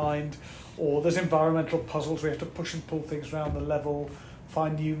can find, or there's environmental puzzles where you have to push and pull things around the level,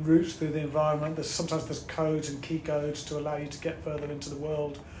 find new routes through the environment. Sometimes there's codes and key codes to allow you to get further into the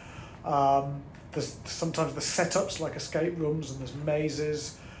world. There's sometimes the setups like escape rooms, and there's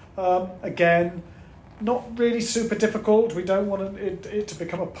mazes. Again, not really super difficult. We don't want it to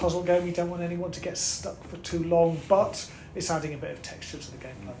become a puzzle game. We don't want anyone to get stuck for too long, but it's adding a bit of texture to the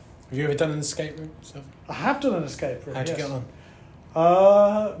gameplay. Have you ever done an escape room? I have done an escape room. How'd you get on?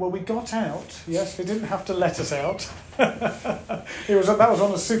 Well, we got out. Yes, they didn't have to let us out. That was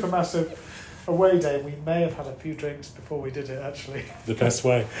on a supermassive away day. We may have had a few drinks before we did it, actually. The best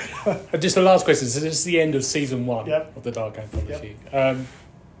way. Just the last question. So this is the end of season 1 of the Dark Anthology. Yep.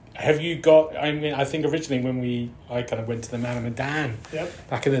 Have you got? I mean, I think originally when I kind of went to the Man of Medan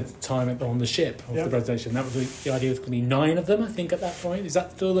back in the time on the ship of the presentation, that was the idea was going to be 9 of them. I think at that point, is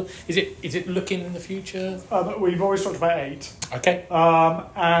that still is it looking in the future? We've always talked about 8. Okay.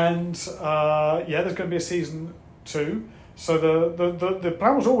 There's going to be a season 2. So the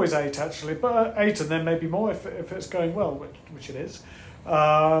plan was always 8 actually, but 8 and then maybe more if it's going well, which it is.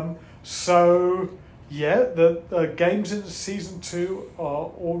 The games in season 2 are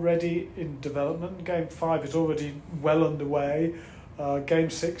already in development. Game 5 is already well underway. Game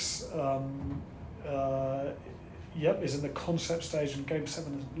 6 is in the concept stage, and Game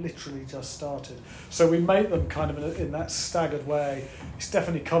 7 has literally just started. So we make them kind of in that staggered way. It's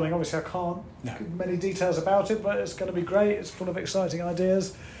definitely coming. Obviously, I can't give many details about it, but it's going to be great. It's full of exciting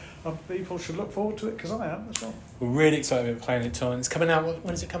ideas. People should look forward to it, because I am as well. We're really excited about playing it, Tom. It's coming out.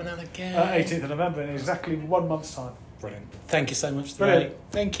 When is it coming out again? 18th of November, in exactly 1 month's time. Brilliant. Thank you so much. Brilliant.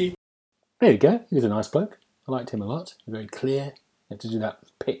 Thank you. There you go. He was a nice bloke. I liked him a lot. Very clear. You had to do that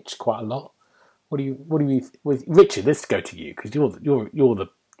pitch quite a lot. What do you with Richard? Let's go to you, because you're the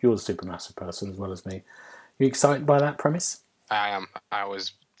supermassive person as well as me. You excited by that premise? I am. I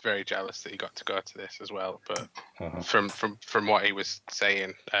was very jealous that he got to go to this as well, but from what he was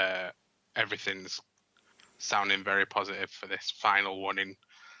saying, everything's sounding very positive for this final one in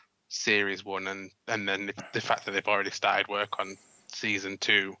series 1, and then the fact that they've already started work on season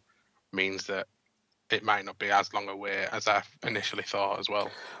 2 means that it might not be as long a wait as I initially thought as well.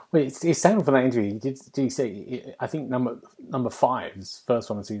 Well, it sounded from that interview. Did you say? I think number 5's first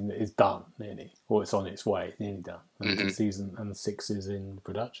one of the season is done nearly, or it's on its way, it's nearly done. And the season and 6 is in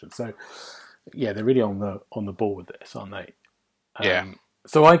production. So yeah, they're really on the ball with this, aren't they?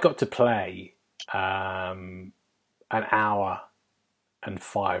 So I got to play an hour and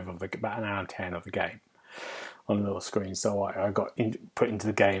 5 of about an hour and 10 of the game on a little screen. So I got put into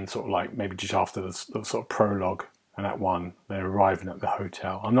the game sort of like maybe just after the sort of prologue, and at 1 they're arriving at the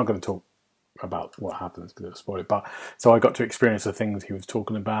hotel. I'm not going to talk about what happens because it'll spoil it, but so I got to experience the things he was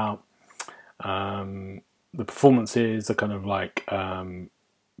talking about. The performances are kind of like the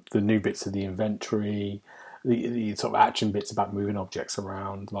new bits of the inventory, the sort of action bits about moving objects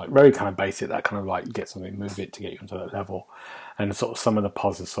around, like very kind of basic, that kind of like you get something, move it to get you onto that level, and sort of some of the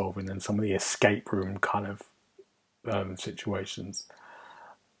puzzle solving and some of the escape room kind of situations,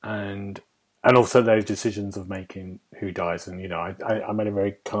 and also those decisions of making who dies. And I made a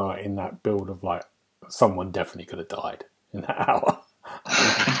very kind of in that build of like someone definitely could have died in that hour.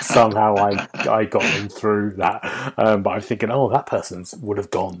 Somehow I got them through that, but I'm thinking, that person would have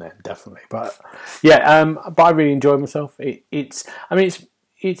gone then definitely. But yeah, but I really enjoyed myself. It's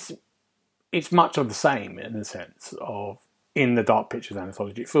much of the same in the sense of in the Dark Pictures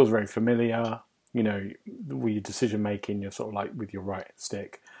anthology. It feels very familiar. With your decision making, you're sort of like with your right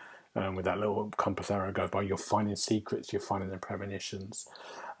stick, with that little compass arrow goes by. You're finding secrets, you're finding the premonitions.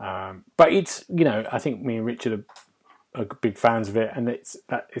 But it's I think me and Richard are big fans of it, and it's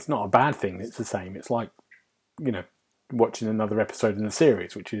not a bad thing. It's the same. It's like watching another episode in the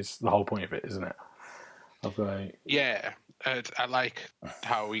series, which is the whole point of it, isn't it? Yeah, I like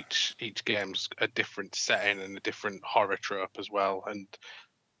how each game's a different setting and a different horror trope as well, and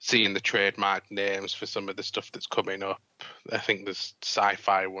seeing the trademark names for some of the stuff that's coming up. I think there's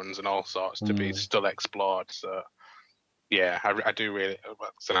sci-fi ones and all sorts to be still explored. So yeah, I do really.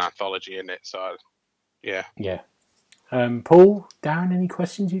 It's an anthology in it, so yeah. Yeah. Paul, Darren, any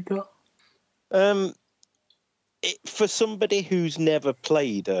questions you've got? For somebody who's never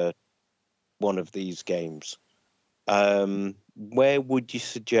played one of these games, where would you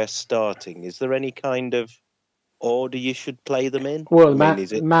suggest starting? Is there any kind of order you should play them in? Well, Man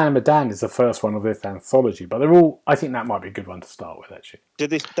of Medan is the first one of this anthology, but they're all. I think that might be a good one to start with, actually. Do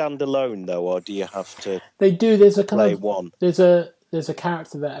they stand alone though, or do you have to? They do. There's a kind play of one. There's a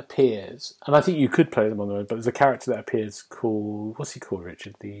character that appears, and I think you could play them on their own. But there's a character that appears called, what's he called,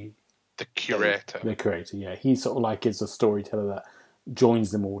 Richard? The curator. The curator. Yeah, he sort of like is a storyteller that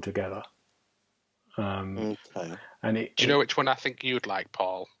joins them all together. Okay. And Do you know which one I think you'd like,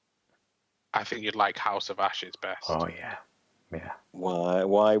 Paul? I think you'd like House of Ashes best. Oh yeah.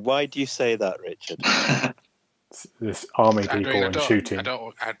 Why do you say that, Richard? This army people and shooting.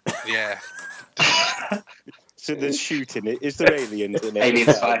 Yeah. So there's shooting. Is there aliens in it?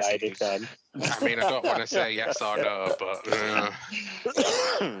 Aliens fighting. I mean, I don't want to say yes or no, but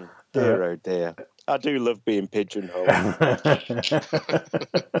dear, oh dear. I do love being pigeonholed.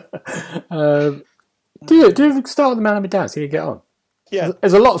 Do you start with the Man of Medan? See how you get on. Yeah,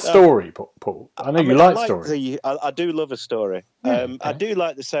 there's a lot of story, Paul. I know you like story. I do love a story. Yeah, okay. I do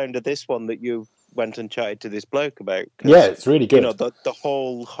like the sound of this one that you went and chatted to this bloke about. Yeah, it's really good. You know, the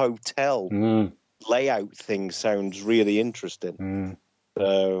whole hotel layout thing sounds really interesting.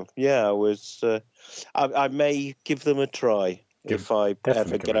 So yeah, I may give them a try if I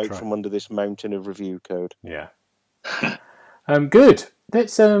ever get out from under this mountain of review code. Yeah. Good.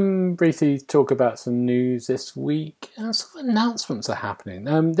 Let's briefly talk about some news this week. Some announcements are happening.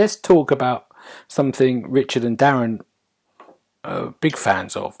 Let's talk about something Richard and Darren are big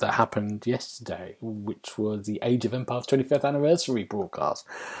fans of that happened yesterday, which was the Age of Empires 25th anniversary broadcast.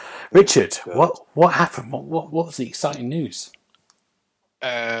 Richard, what happened? What was the exciting news?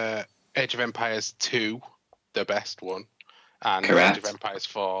 Age of Empires 2, the best one, and Correct. Age of Empires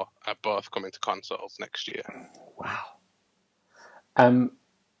 4 are both coming to consoles next year. Wow.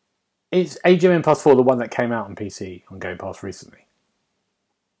 Is Age of Empires 4 the one that came out on PC on Game Pass recently?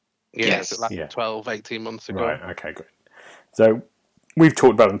 Yeah, Yes. is it like 12, 18 months ago? Right, okay, great. So we've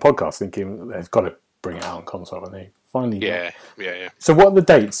talked about it on the podcast thinking they've got to bring it out on console, and they finally Yeah. So what are the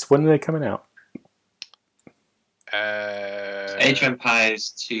dates? When are they coming out? Age of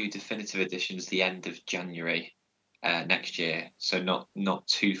Empires 2 Definitive Edition is the end of January next year, so not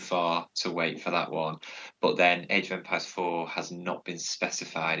too far to wait for that one. But then Age of Empires 4 has not been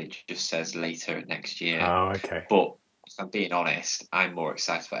specified; it just says later next year. Oh, okay. But if I'm being honest, I'm more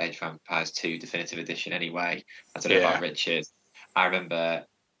excited about Age of Empires 2 Definitive Edition anyway. I don't know about Richard. I remember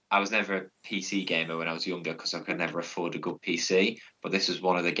I was never a PC gamer when I was younger because I could never afford a good PC. But this was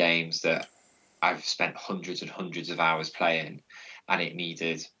one of the games that I've spent hundreds and hundreds of hours playing, and it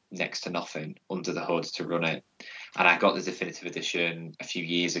needed next to nothing under the hood to run it. And I got the Definitive Edition a few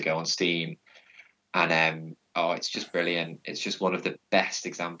years ago on Steam, and it's just brilliant. It's just one of the best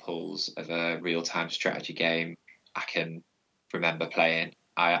examples of a real-time strategy game I can remember playing.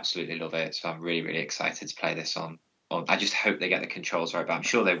 I absolutely love it, so I'm really, really excited to play this on. I just hope they get the controls right, but I'm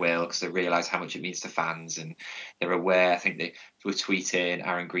sure they will because they realise how much it means to fans, and they're aware. I think they were tweeting,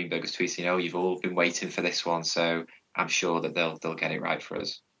 Aaron Greenberg was tweeting, "Oh, you've all been waiting for this one," so I'm sure that they'll get it right for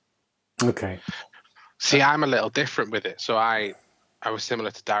us. Okay. See, I'm a little different with it. So I was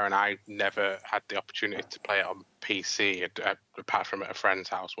similar to Darren. I never had the opportunity to play it on PC, apart from at a friend's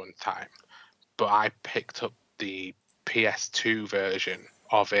house one time. But I picked up the PS2 version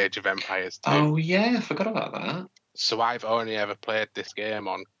of Age of Empires 2. Oh yeah, I forgot about that. So I've only ever played this game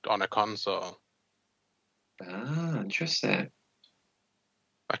on a console. Ah, interesting.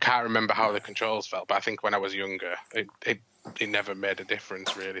 I can't remember how the controls felt, but I think when I was younger, it never made a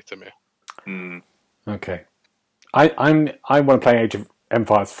difference really to me. Okay. I want to play Age of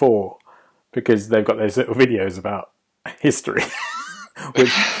Empires 4 because they've got those little videos about history,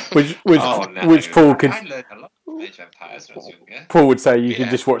 which Paul could. I learned a lot from Age of Empires when I was younger. Paul would say you can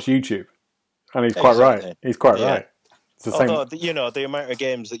just watch YouTube, and he's quite right. He's quite right. It's the Although, same. the amount of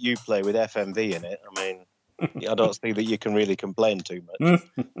games that you play with FMV in it, I mean, I don't think that you can really complain too much.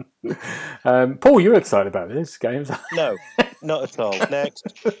 Paul, you're excited about this game? No, not at all. Next.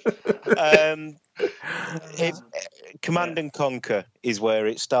 Command and Conquer is where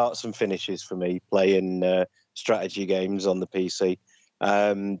it starts and finishes for me, playing strategy games on the PC.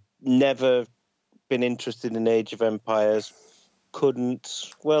 Never been interested in Age of Empires.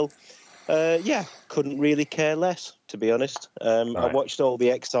 Couldn't really care less, to be honest. Right. I watched all the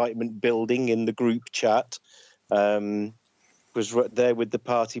excitement building in the group chat. Was there with the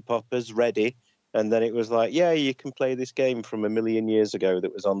party poppers ready, and then it was like, yeah, you can play this game from a million years ago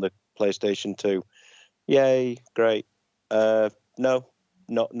that was on the PlayStation 2. Yay, great. No,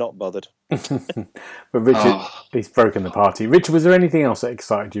 not bothered. But Richard, he's broken the party. Richard, was there anything else that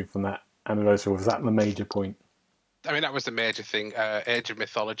excited you from that anniversary, or was that the major point? I mean, that was the major thing. Age of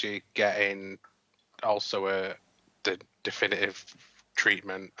Mythology getting also the definitive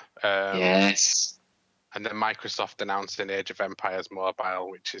treatment. Yes. And then Microsoft announcing Age of Empires Mobile,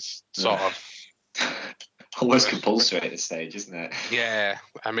 which is sort of almost compulsory at this stage, isn't it? Yeah,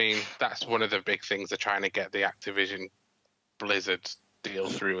 I mean, that's one of the big things they're trying to get the Activision Blizzard deal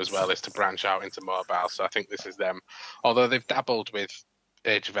through as well, is to branch out into mobile. So I think this is them. Although they've dabbled with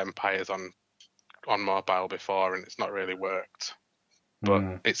Age of Empires on mobile before, and it's not really worked.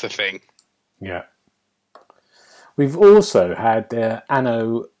 But it's a thing. Yeah. We've also had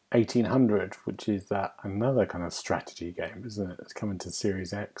Anno 1800, which is another kind of strategy game, isn't it? It's coming to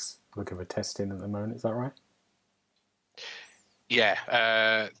Series X. Looking for testing at the moment, is that right?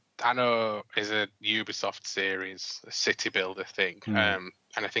 Yeah, Anno is a Ubisoft series, a city builder thing, and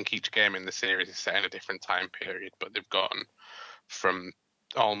I think each game in the series is set in a different time period, but they've gone from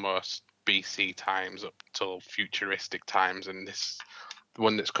almost BC times up till futuristic times, and this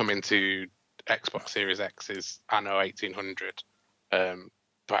one that's coming to Xbox Series X is Anno 1800.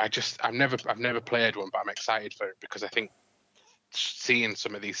 But I've never played one, but I'm excited for it because I think seeing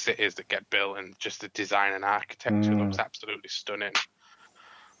some of these cities that get built and just the design and architecture looks absolutely stunning.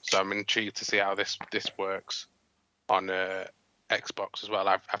 So I'm intrigued to see how this works on Xbox as well.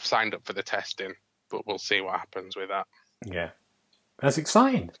 I've signed up for the testing, but we'll see what happens with that. Yeah, that's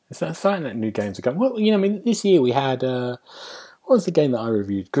exciting. It's exciting that new games are coming. Well, I mean, this year we had what was the game that I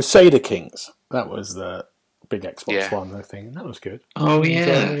reviewed? Crusader Kings. That was the big Xbox One thing, and that was good. Oh yeah,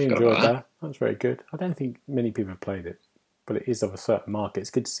 I really enjoyed that. That was very good. I don't think many people have played it, but it is of a certain market. It's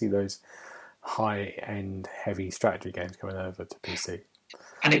good to see those high-end, heavy strategy games coming over to PC.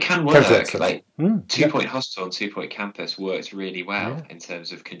 And it can work. Like 2 Point Hostel and 2 Point Campus works really well in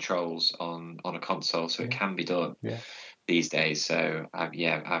terms of controls on a console, so it can be done these days. So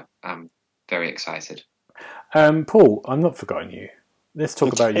I'm very excited. Paul, I'm not forgetting you. Let's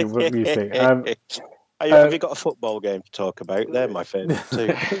talk about you. What you think? Have you got a football game to talk about? They're my favourite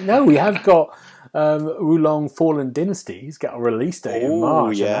too. No, we have got Wulong Fallen Dynasty. He's got a release date in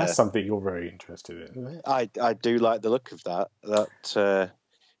March, and that's something you're very interested in, isn't it? I do like the look of that. That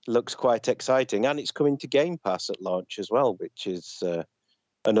looks quite exciting, and it's coming to Game Pass at launch as well, which is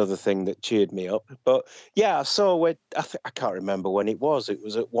another thing that cheered me up. But yeah, I saw I can't remember when it was. It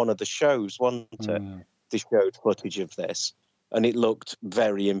was at one of the shows, wasn't it? They showed footage of this, and it looked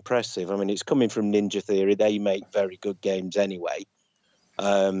very impressive. I mean, it's coming from Ninja Theory. They make very good games anyway.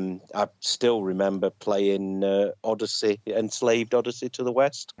 I still remember playing Enslaved Odyssey to the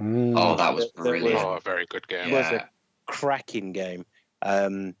West. Oh, that was brilliant. Oh, a very good game. It was a cracking game.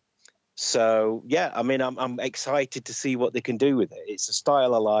 So yeah, I mean, I'm excited to see what they can do with it. It's a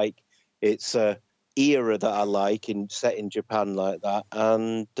style I like. It's a era that I like, set in Japan like that.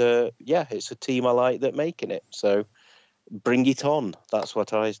 And it's a team I like that making it. So bring it on. That's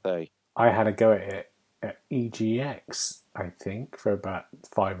what I say. I had a go at it at EGX, I think, for about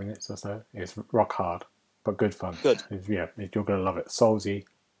 5 minutes or so. It's rock hard, but good fun. Good. You're going to love it. Soulsy,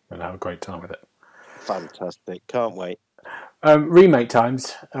 and have a great time with it. Fantastic. Can't wait. Remake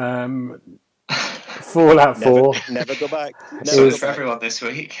times. Fallout 4. Never go back. For everyone this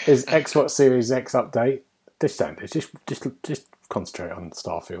week. Is Xbox Series X update. Just concentrate on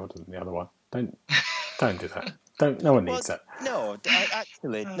Starfield and the other one. Don't do that. No one needs that. No,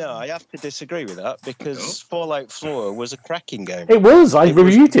 I have to disagree with that because Fallout 4 was a cracking game. It was. I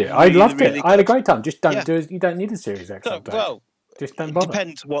reviewed it. I loved it. I had a great time. Just don't do it. You don't need a Series X update. Well, just don't bother. It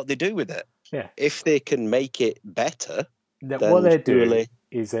depends what they do with it. Yeah. If they can make it better, what they're doing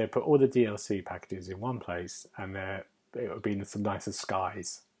is they put all the DLC packages in one place, and it would be some nicer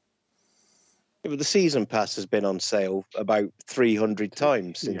skies. Yeah, but the season pass has been on sale about 300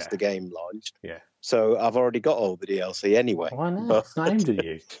 times since the game launched. Yeah. So I've already got all the DLC anyway. Why not? It's not aimed at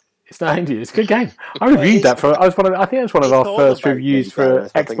you. It's not aimed at you. It's a good game. I reviewed that I think it was one of our first reviews for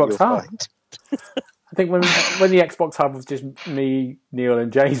Xbox Hub. I think when the Xbox Hub was just me, Neil,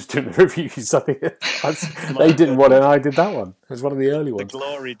 and James doing the reviews, I think they did one and I did that one. It was one of the early ones. The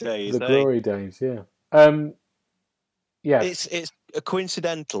glory days. Glory days, yeah. It's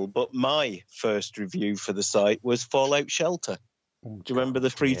coincidental, but my first review for the site was Fallout Shelter. Do you remember the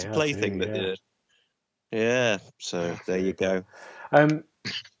free-to-play thing that they did? Yeah, so there you go.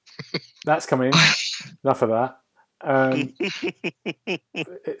 That's coming. Enough of that.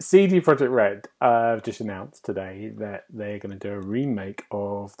 CD Projekt Red just announced today that they're going to do a remake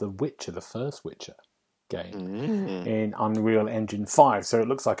of The Witcher, the first Witcher game, in Unreal Engine 5. So it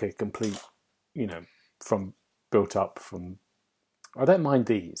looks like a complete, built up from... I don't mind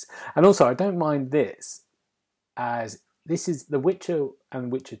these. And also, I don't mind this, as this is The Witcher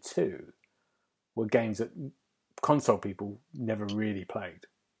and Witcher 2 were games that console people never really played.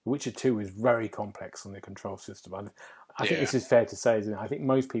 Witcher 2 is very complex on the control system. I think this is fair to say, isn't it? I think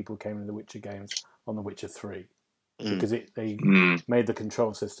most people came into the Witcher games on the Witcher 3 because they made the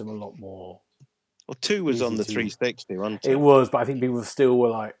control system a lot more. Well, 2 was on the 360, wasn't it? It was, but I think people still were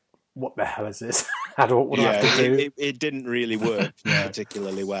like, "What the hell is this? What do I have to do?" It didn't really work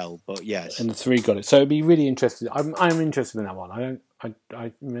particularly well, but yes. And the 3 got it, so it'd be really interesting. I'm interested in that one.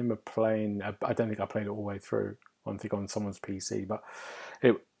 I remember playing. I don't think I played it all the way through. I think on someone's PC, but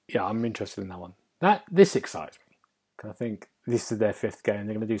I'm interested in that one. This excites me because I think this is their 5th game.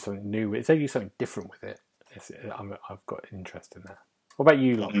 They're going to do something new. If they do something different with it, I've got interest in that. What about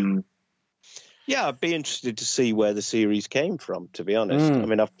you, Lon? Yeah, I'd be interested to see where the series came from, to be honest. I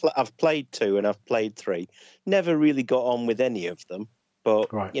mean, I've played 2 and I've played 3. Never really got on with any of them, but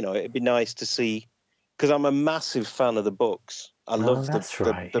it'd be nice to see, because I'm a massive fan of the books. I love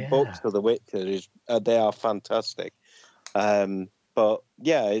the books of The Witcher. They are fantastic. But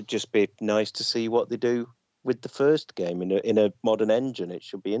yeah, it'd just be nice to see what they do with the first game in a modern engine. It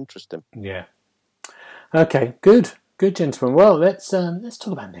should be interesting. Yeah. Okay, good, gentlemen. Well, let's talk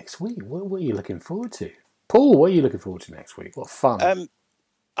about next week. What are you looking forward to, Paul? What are you looking forward to next week? What fun!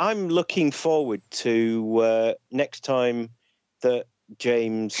 I'm looking forward to next time that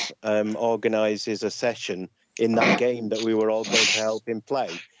James organises a session in that game that we were all going to help him play.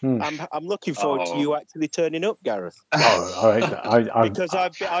 I'm looking forward to you actually turning up, Gareth. All right. Because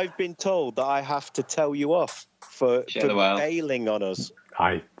I've been told that I have to tell you off for bailing on us.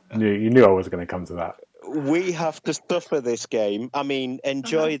 You knew I was going to come to that. We have to suffer this game. I mean,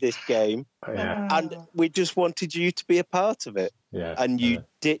 enjoy this game. Yeah. And we just wanted you to be a part of it. Yeah. And you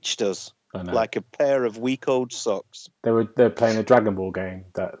ditched us like a pair of weak-old socks. They're playing a Dragon Ball game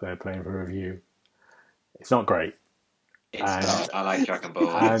that they're playing for review. It's not great. It's not. I like Dragon Ball.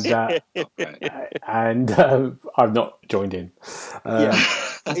 And I've not joined in.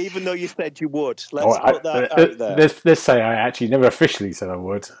 Even though you said you would. Let's put that out there. Let's say I actually never officially said I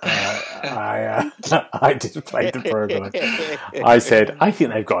would. I just played the program. I said, I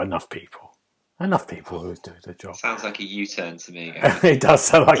think they've got enough people who do the job. Sounds like a U-turn to me. It does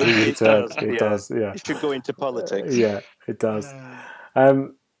sound like a U-turn. It does, yeah. It should go into politics. Yeah, it does.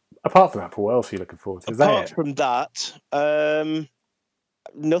 Apart from that, Paul, what else are you looking forward to? Apart from that,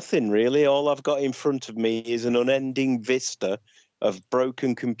 nothing really. All I've got in front of me is an unending vista of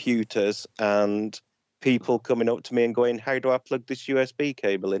broken computers and people coming up to me and going, "How do I plug this USB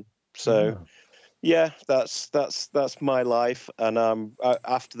cable in?" So, that's my life. And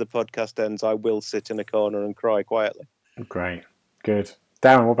after the podcast ends, I will sit in a corner and cry quietly. Great, good.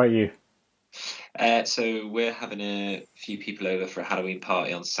 Darren, what about you? So we're having a few people over for a Halloween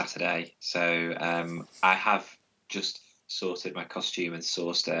party on Saturday. So I have just sorted my costume and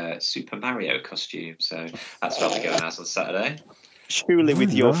sourced a Super Mario costume. So that's what I'll be going as on Saturday. Surely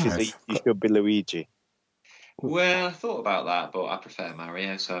with your physique, you should be Luigi. Well, I thought about that, but I prefer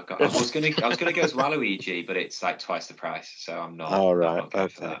Mario. So I was gonna go as Waluigi, but it's like twice the price. So I'm not. All right. I'm not going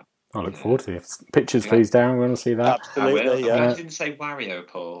for that. I look forward to it. Pictures, please, Darren. We want to see that. Absolutely, I didn't say Wario,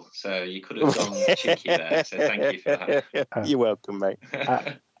 Paul, so you could have gone cheeky there. So thank you for that. You're welcome, mate.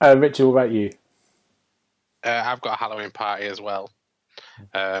 Richard, what about you? I've got a Halloween party as well.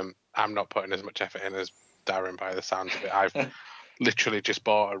 I'm not putting as much effort in as Darren by the sound of it. I've literally just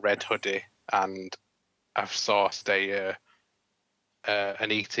bought a red hoodie and I've sourced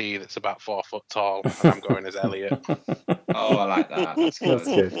an ET that's about 4 foot tall, and I'm going as Elliot. Oh, I like that. That's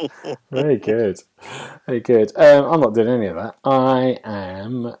good. Very good. Very good. I'm not doing any of that. I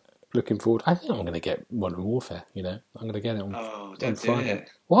am looking forward. I think I'm going to get Modern Warfare. I'm going to get it on. Don't do it.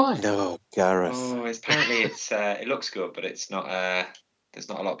 Why? No, Gareth. Apparently it looks good, but it's not. There's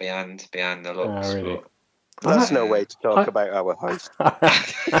not a lot behind the looks. Oh, really? That's no way to talk about our host.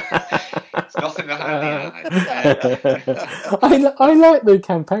 It's nothing behind the eye. I like the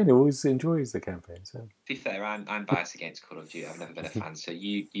campaign. I always enjoys the campaign. So. To be fair, I'm biased against Call of Duty. I've never been a fan, so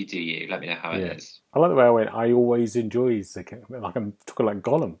you do you. Let me know how it is. I like the way I went. I always enjoys the campaign. Like I'm talking like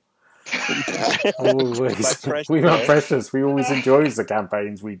Gollum. Always. We are precious. We always enjoys the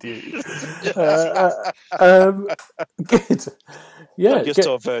campaigns we do. Good. Yeah, I'm just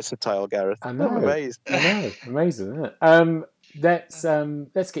so versatile, Gareth. I know. I'm amazed. I know. Amazing, isn't it?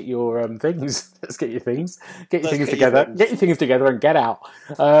 Let's get your things. Let's get your things. Get your things together. Get your things together and get out.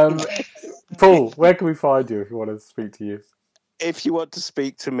 Paul, where can we find you if you want to speak to you? If you want to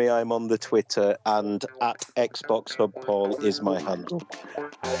speak to me, I'm on the Twitter, and at Xbox Hub Paul is my handle.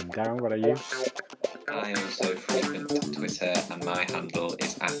 And Darren, what are you? I also frequent Twitter, and my handle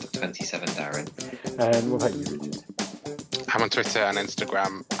is at 27Darren. And what about you, Richard? I'm on Twitter and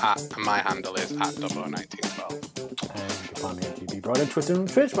Instagram and my handle is @001912. And you can find me at GB Bride on Twitter and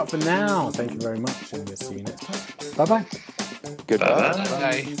Twitch. But for now, thank you very much, and we'll see you next time. Bye-bye. Goodbye.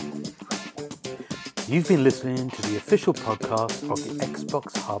 Bye. You've been listening to the official podcast of the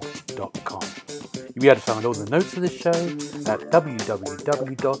XboxHub.com. You'll be able to find all the notes of this show at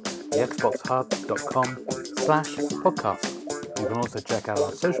www.thexboxhub.com/podcast. You can also check out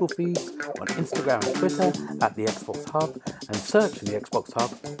our social feeds on Instagram and Twitter at the Xbox Hub, and search for the Xbox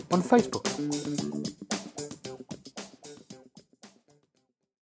Hub on Facebook.